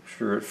 Make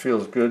sure it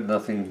feels good,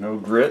 no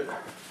grit.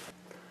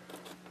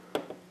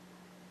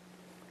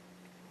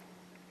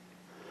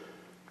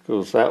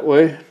 Goes that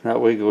way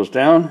goes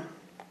down.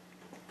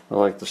 I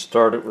like to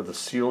start it with a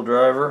seal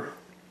driver.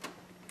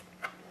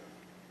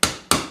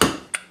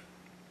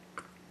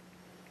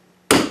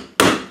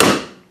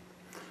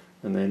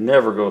 And they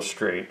never go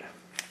straight.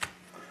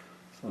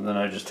 So then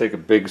I just take a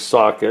big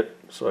socket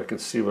so I can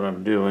see what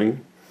I'm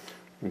doing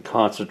and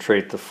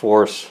concentrate the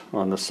force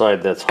on the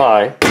side that's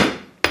high.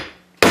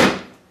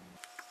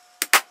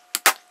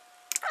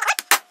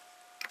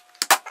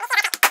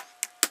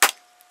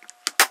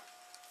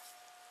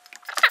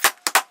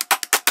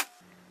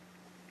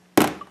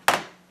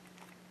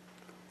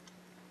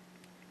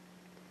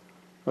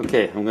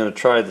 Okay, I'm going to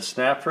try the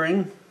snap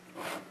ring.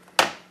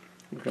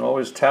 You can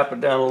always tap it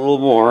down a little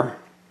more.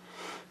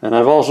 And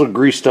I've also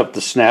greased up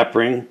the snap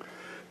ring,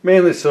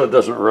 mainly so it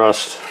doesn't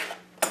rust.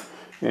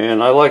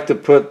 And I like to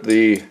put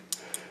the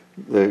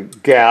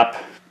gap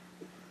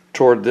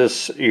toward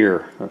this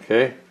ear,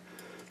 okay?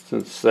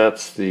 Since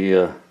that's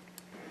the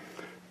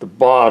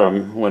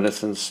bottom when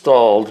it's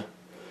installed,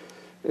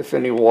 if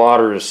any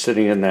water is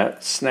sitting in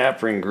that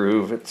snap ring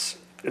groove, it's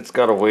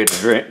got a way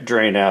to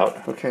drain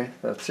out. Okay,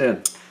 that's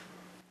in.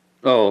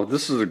 Oh,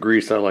 this is the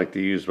grease I like to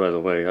use, by the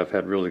way. I've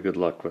had really good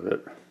luck with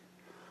it.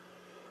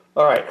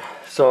 Alright,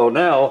 so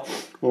now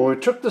when we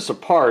took this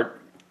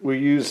apart, we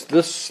used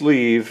this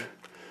sleeve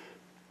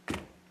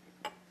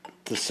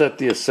to set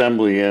the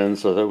assembly in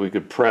so that we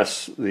could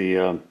press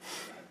the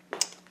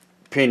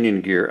pinion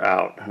gear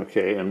out,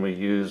 okay, and we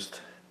used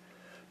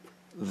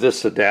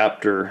this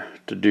adapter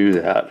to do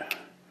that.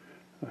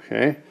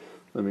 Okay,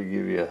 let me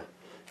give you,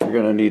 you're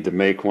going to need to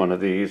make one of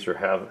these or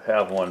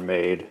have one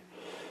made.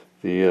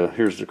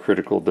 Here's the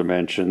critical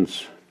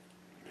dimensions.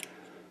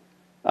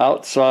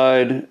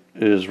 Outside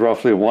is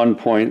roughly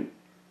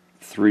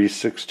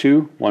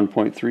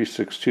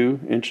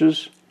 1.362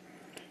 inches.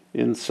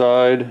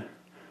 Inside,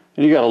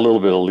 and you got a little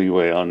bit of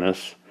leeway on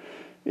this.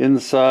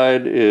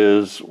 Inside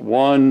is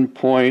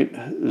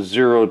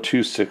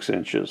 1.026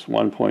 inches.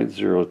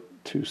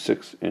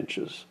 1.026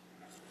 inches.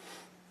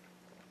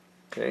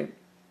 Okay.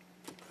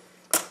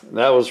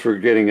 That was for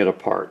getting it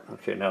apart.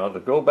 Okay, now to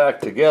go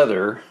back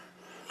together,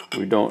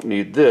 we don't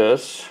need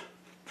this,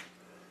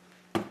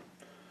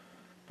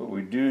 but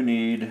we do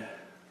need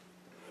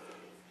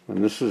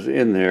when this is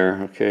in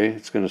there, okay,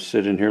 it's going to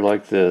sit in here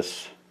like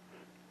this.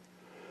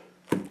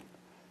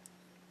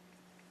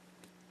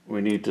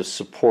 We need to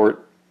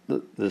support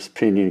this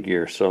pinion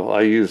gear. So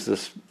I use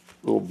this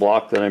little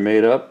block that I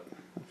made up,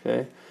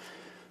 okay.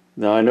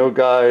 Now I know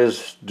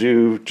guys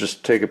do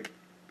just take a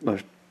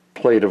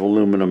plate of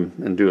aluminum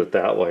and do it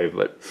that way,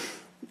 but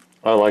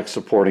I like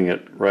supporting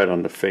it right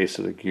on the face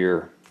of the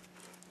gear.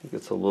 I think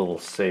it's a little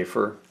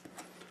safer.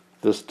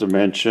 This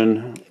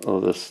dimension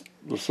of this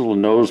little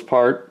nose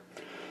part,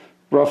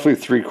 roughly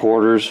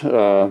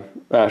 3/4,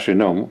 actually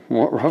no,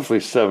 roughly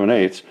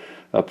 7/8,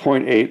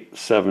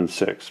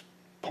 0.876,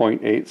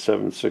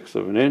 0.876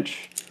 of an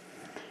inch.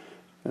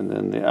 And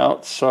then the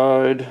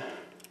outside,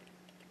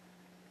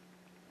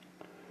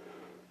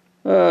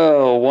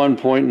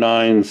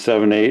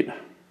 1.978,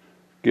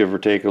 give or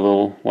take a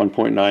little,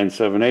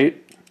 1.978.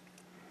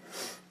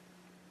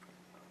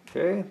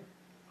 Okay,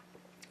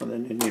 and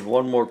then you need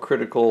one more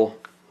critical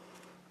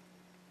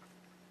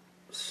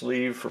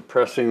sleeve for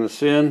pressing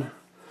this in.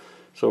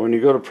 So when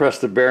you go to press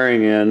the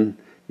bearing in,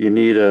 you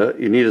need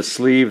a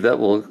sleeve that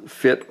will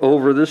fit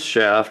over this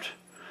shaft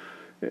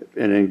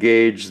and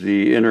engage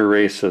the inner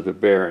race of the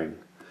bearing.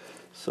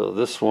 So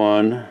this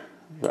one,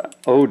 the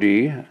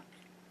OD,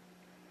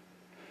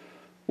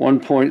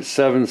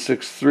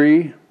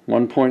 1.763,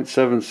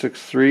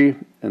 1.763,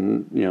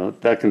 and you know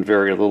that can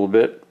vary a little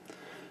bit.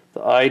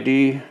 The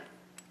ID,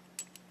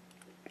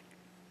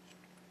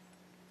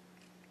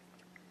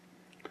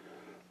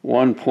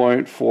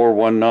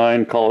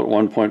 1.419, call it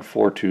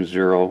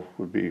 1.420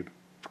 would be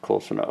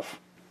close enough.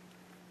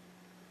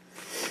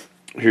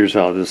 Here's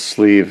how this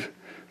sleeve,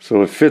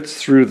 so it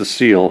fits through the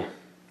seal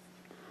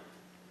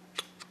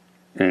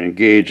and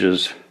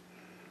engages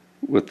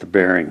with the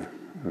bearing,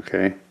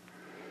 okay?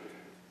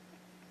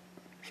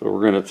 So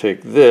we're going to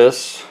take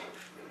this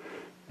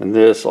and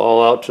this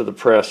all out to the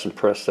press and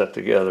press that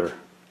together.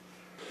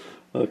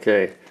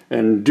 Okay,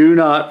 and do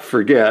not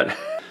forget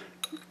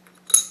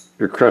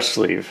your crush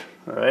sleeve.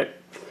 All right,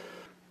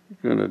 I'm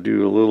going to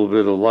do a little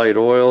bit of light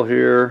oil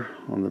here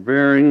on the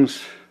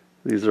bearings.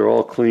 These are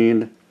all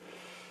cleaned.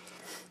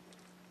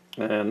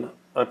 And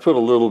I put a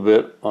little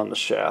bit on the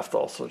shaft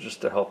also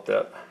just to help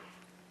that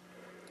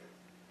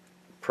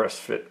press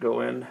fit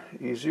go in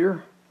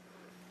easier.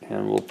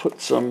 And we'll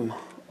put some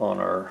on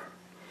our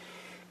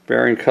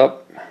bearing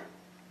cup.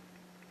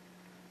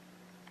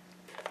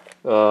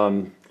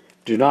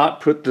 Do not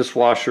put this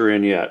washer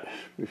in yet,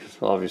 because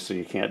obviously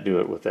you can't do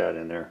it with that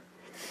in there.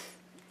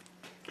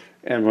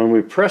 And when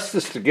we press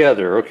this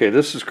together, okay,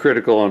 this is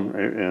critical,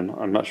 and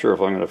I'm not sure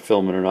if I'm going to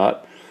film it or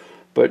not,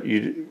 but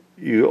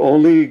you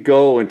only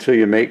go until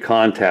you make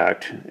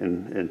contact,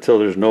 and until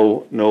there's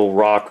no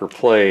rock or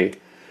play,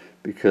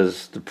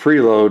 because the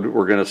preload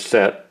we're going to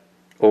set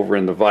over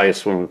in the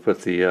vise when we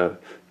put the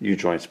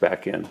U-joints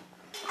back in.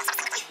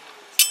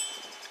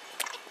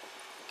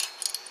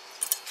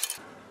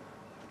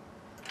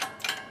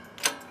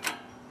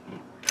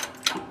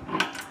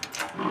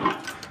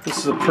 This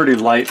is a pretty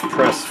light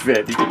press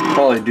fit. You could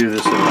probably do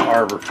this in an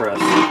arbor press.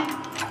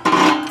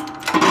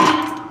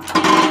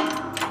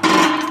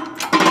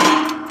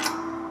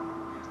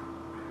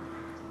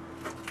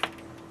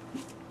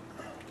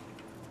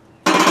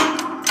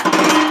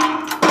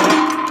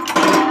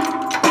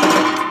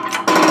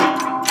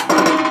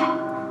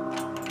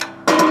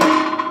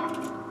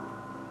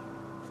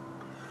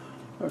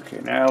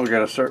 Okay, now we got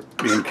to start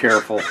being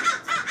careful.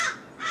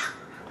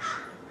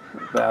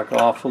 Back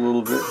off a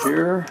little bit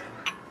here.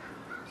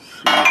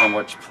 See how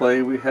much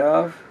play we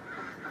have.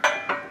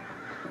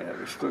 Yeah,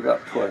 we still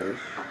got play.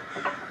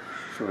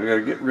 So we got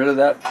to get rid of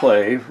that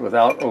play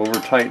without over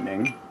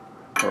tightening,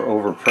 or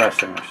over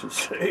pressing, I should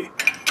say.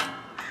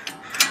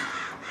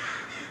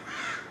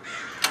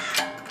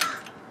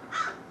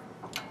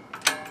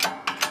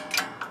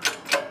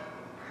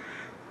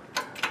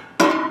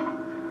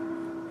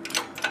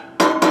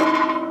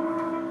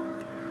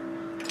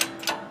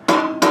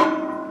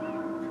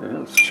 Okay,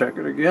 let's check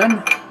it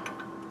again.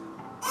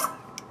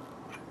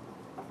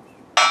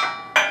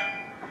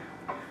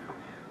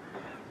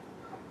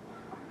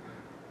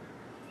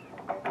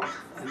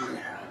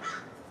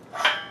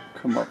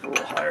 Come up a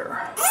little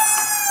higher.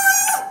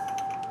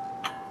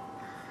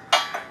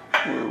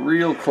 We're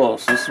real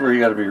close. This is where you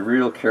got to be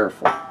real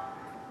careful.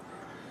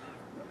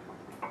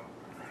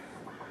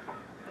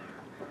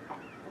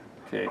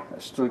 Okay, I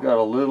still got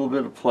a little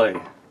bit of play.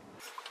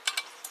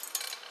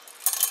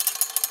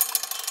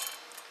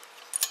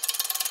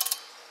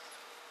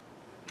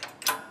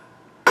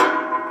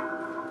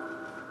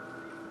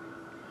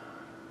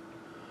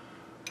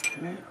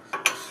 Okay,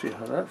 let's see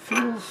how that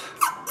feels.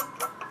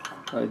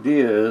 The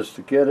idea is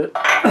to get it,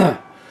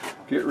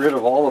 get rid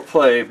of all the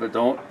play, but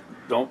don't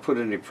put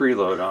any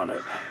preload on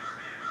it.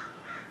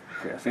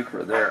 Okay, I think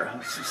we're there.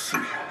 Let's just see.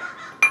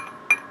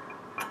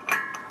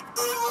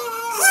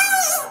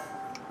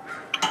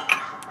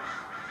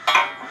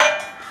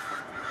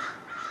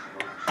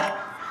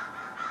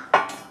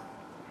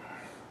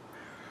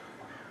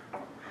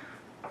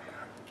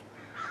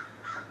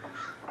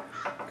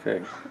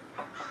 Okay,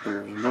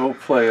 there's no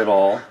play at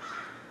all.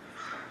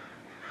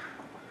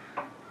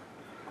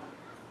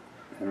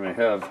 and we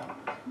have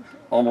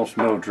almost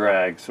no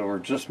drag, so we're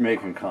just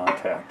making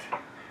contact.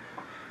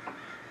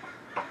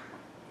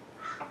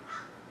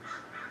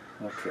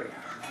 Okay,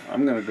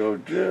 I'm going to go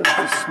just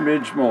a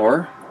smidge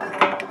more,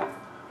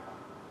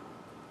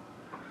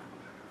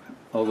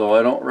 although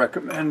I don't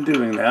recommend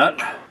doing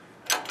that.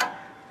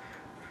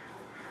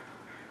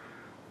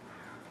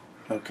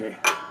 Okay.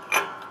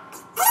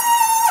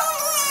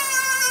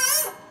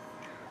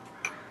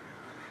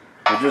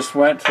 I just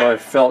went till I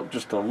felt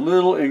just a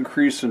little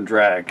increase in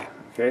drag.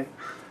 Okay,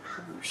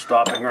 we're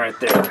stopping right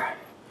there.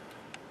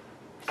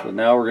 So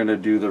now we're going to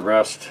do the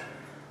rest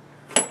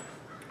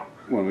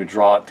when we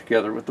draw it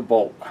together with the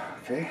bolt.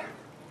 Okay,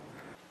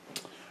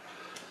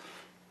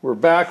 we're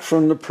back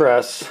from the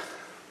press,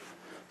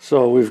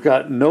 so we've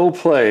got no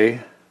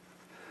play,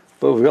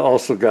 but we've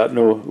also got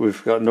no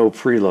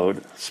preload.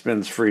 It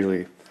spins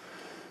freely.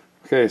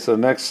 Okay, so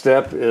the next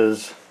step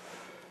is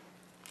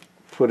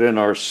put in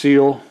our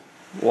seal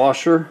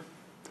washer.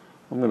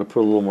 I'm going to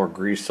put a little more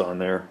grease on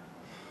there.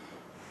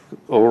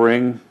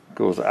 O-ring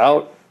goes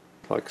out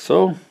like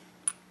so.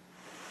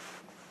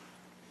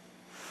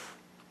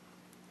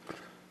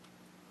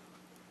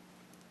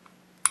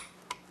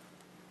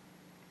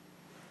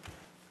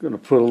 Going to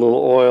put a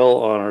little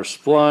oil on our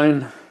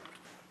spline.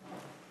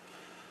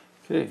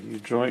 Okay,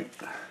 U-joint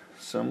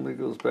assembly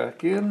goes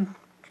back in.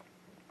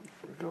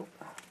 There we go.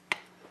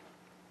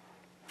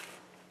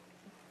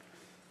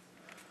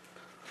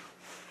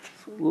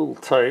 It's a little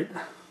tight.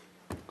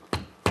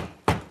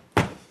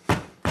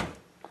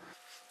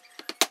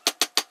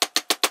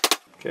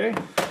 Okay.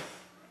 Make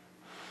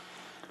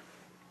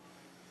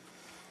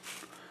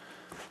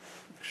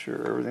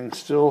sure everything's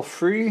still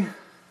free. All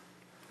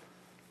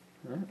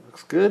right,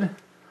 looks good.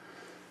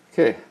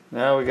 Okay,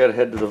 now we got to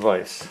head to the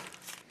vise.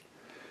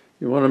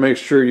 You want to make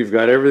sure you've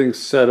got everything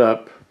set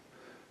up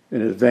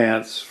in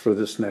advance for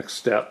this next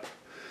step.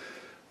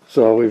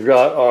 So we've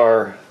got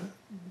our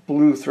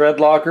blue thread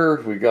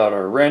locker, we got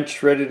our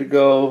wrench ready to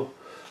go,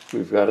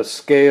 we've got a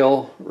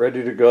scale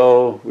ready to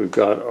go, we've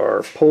got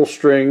our pull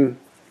string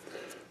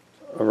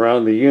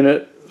around the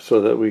unit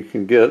so that we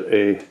can get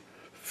a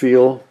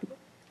feel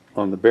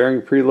on the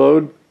bearing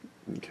preload.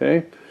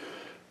 Okay,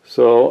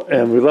 so,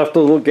 and we left a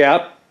little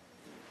gap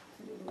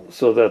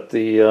so that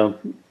the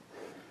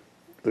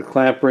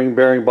clamp ring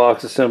bearing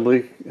box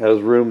assembly has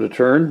room to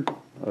turn.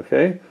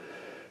 Okay,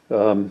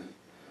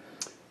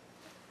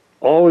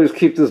 always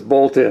keep this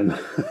bolt in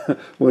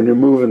when you're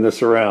moving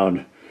this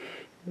around.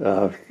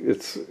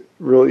 It's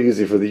real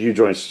easy for the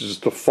U-joints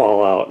just to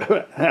fall out.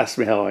 Ask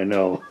me how I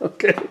know.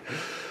 Okay.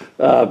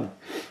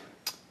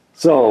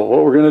 So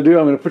what we're going to do,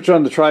 I'm going to put you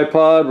on the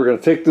tripod. We're going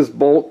to take this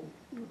bolt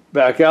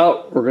back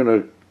out. We're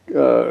going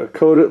to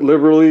coat it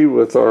liberally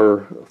with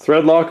our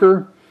thread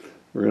locker.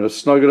 We're going to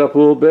snug it up a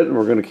little bit, and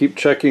we're going to keep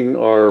checking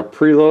our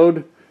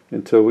preload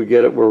until we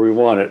get it where we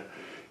want it.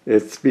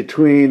 It's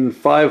between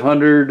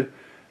 500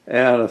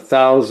 and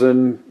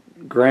 1,000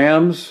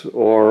 grams,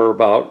 or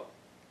about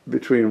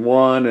between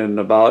 1 and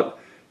about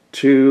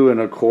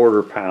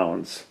 2¼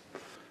 pounds.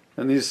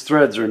 And these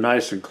threads are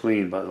nice and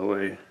clean, by the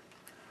way.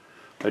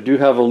 I do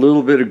have a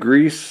little bit of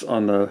grease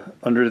on the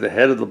under the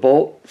head of the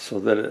bolt so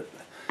that it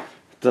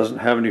doesn't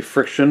have any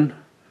friction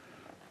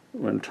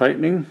when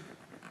tightening.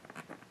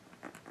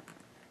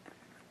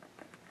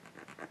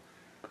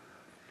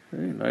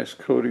 Okay, nice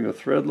coating of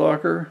thread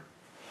locker.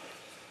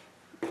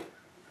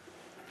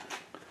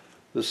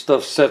 This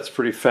stuff sets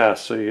pretty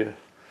fast, so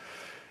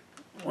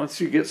once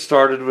you get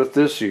started with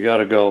this, you got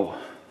to go.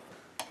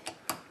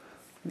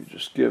 You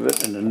just give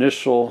it an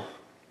initial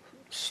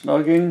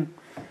snugging.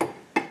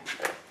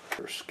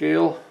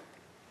 Scale.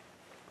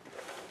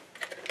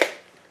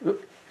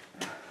 Oop.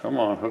 Come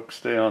on, hook,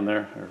 stay on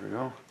there. There we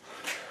go.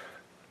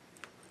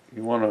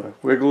 You want to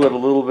wiggle it a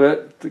little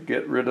bit to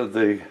get rid of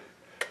the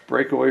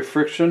breakaway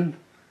friction.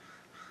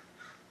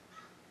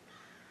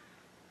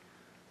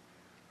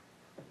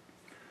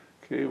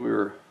 Okay,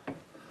 we're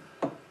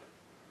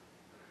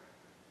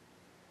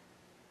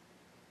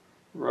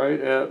right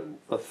at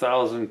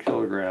 1,000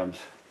 kilograms.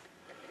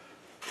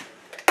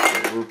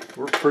 So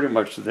we're pretty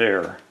much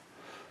there.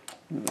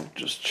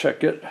 Just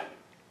check it.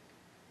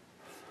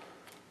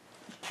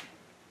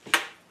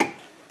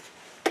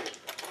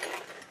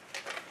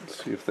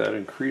 Let's see if that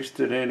increased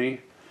it any.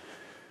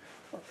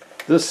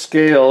 This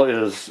scale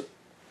is,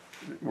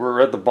 we're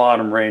at the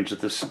bottom range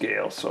of this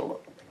scale, so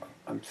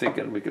I'm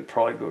thinking we could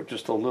probably go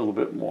just a little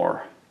bit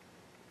more.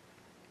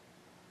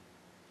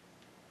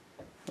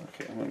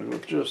 Okay, I'm going to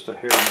go just a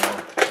hair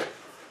more.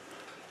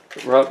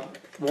 We're up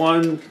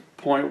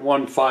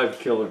 1.15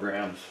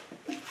 kilograms.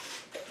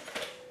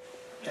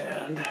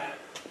 And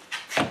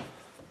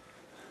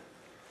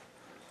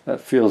that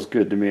feels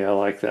good to me. I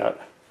like that.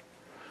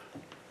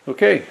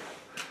 Okay.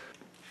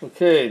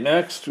 Okay,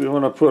 next we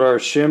want to put our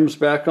shims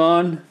back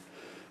on.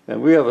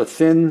 And we have a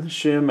thin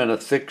shim and a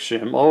thick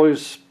shim.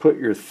 Always put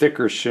your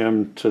thicker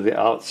shim to the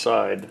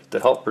outside to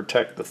help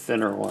protect the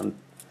thinner one.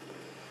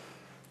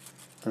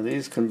 And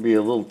these can be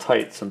a little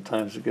tight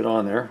sometimes to get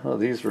on there. Oh,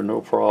 these are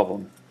no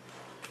problem.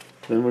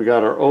 Then we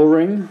got our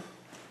O-ring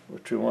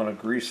which we want to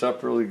grease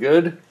up really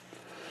good.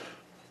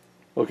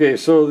 Okay,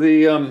 so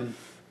the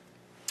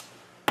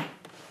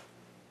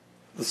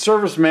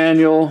service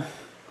manual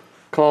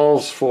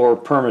calls for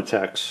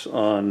Permatex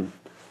on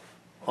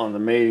the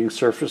mating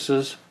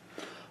surfaces.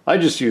 I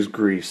just use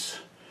grease.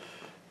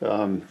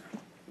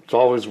 It's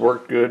always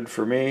worked good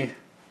for me.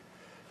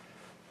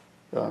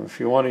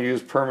 If you want to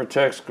use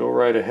Permatex, go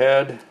right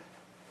ahead.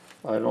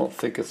 I don't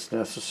think it's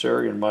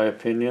necessary in my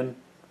opinion.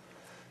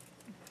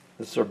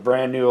 This is a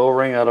brand new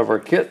O-ring out of our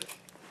kit.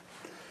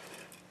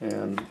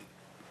 And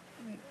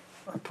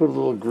I put a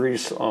little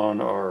grease on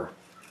our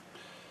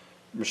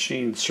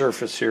machine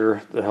surface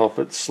here to help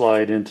it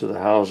slide into the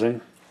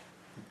housing.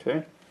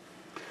 Okay.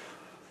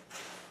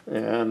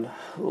 And a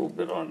little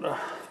bit on the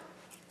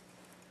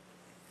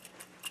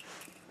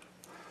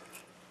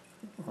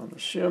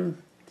shim.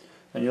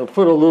 And you'll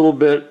put a little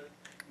bit,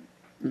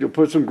 you'll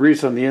put some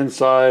grease on the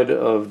inside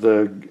of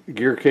the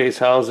gear case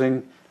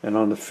housing and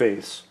on the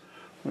face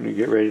when you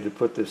get ready to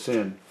put this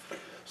in.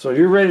 So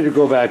you're ready to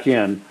go back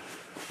in.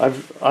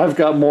 I've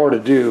got more to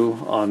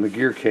do on the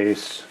gear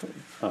case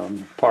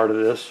part of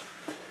this.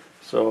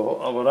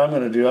 So what I'm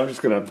going to do, I'm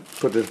just going to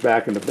put this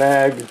back in the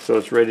bag so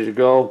it's ready to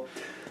go.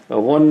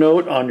 One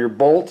note on your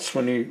bolts,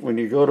 when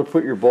you go to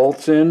put your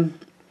bolts in,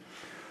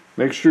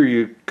 make sure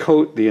you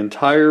coat the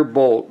entire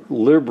bolt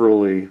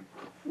liberally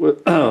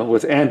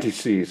with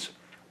anti-seize,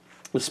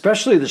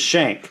 especially the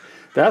shank.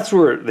 That's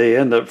where they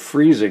end up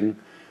freezing.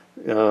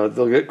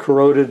 They'll get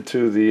corroded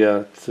to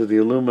the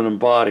aluminum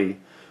body.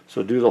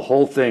 So do the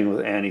whole thing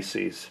with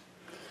anti-seize.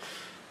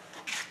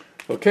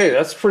 Okay,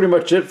 that's pretty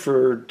much it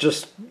for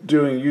just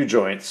doing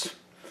U-joints.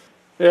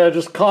 Yeah,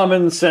 just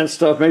common sense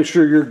stuff. Make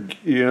sure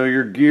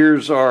your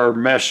gears are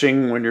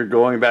meshing when you're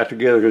going back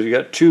together, because you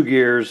got two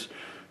gears.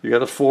 You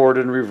got a forward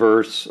and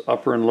reverse,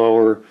 upper and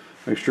lower.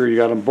 Make sure you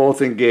got them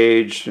both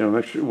engaged.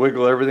 Make sure you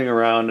wiggle everything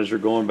around as you're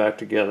going back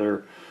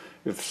together.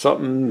 If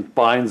something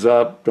binds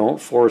up, don't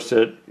force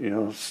it.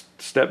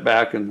 Step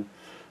back and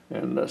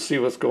see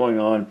what's going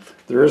on.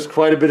 There is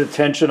quite a bit of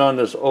tension on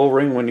this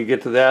O-ring. When you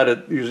get to that,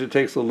 it usually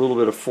takes a little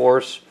bit of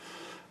force,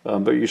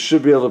 but you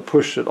should be able to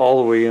push it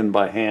all the way in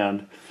by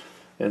hand.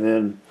 And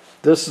then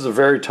this is a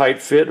very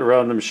tight fit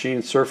around the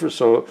machine surface,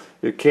 so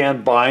it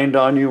can bind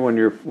on you when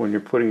you're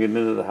putting it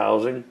into the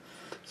housing.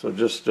 So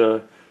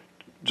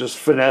just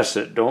finesse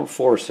it, don't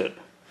force it.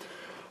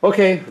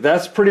 Okay,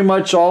 that's pretty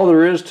much all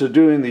there is to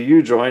doing the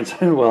U-joints.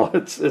 Well,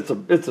 it's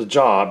a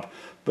job,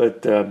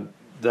 but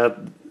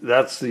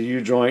that's the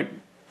U-joint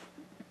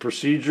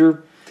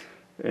procedure.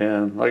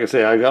 And like I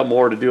say, I got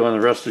more to do on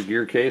the rest of the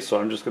gear case,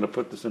 so I'm just going to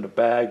put this in a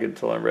bag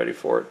until I'm ready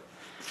for it.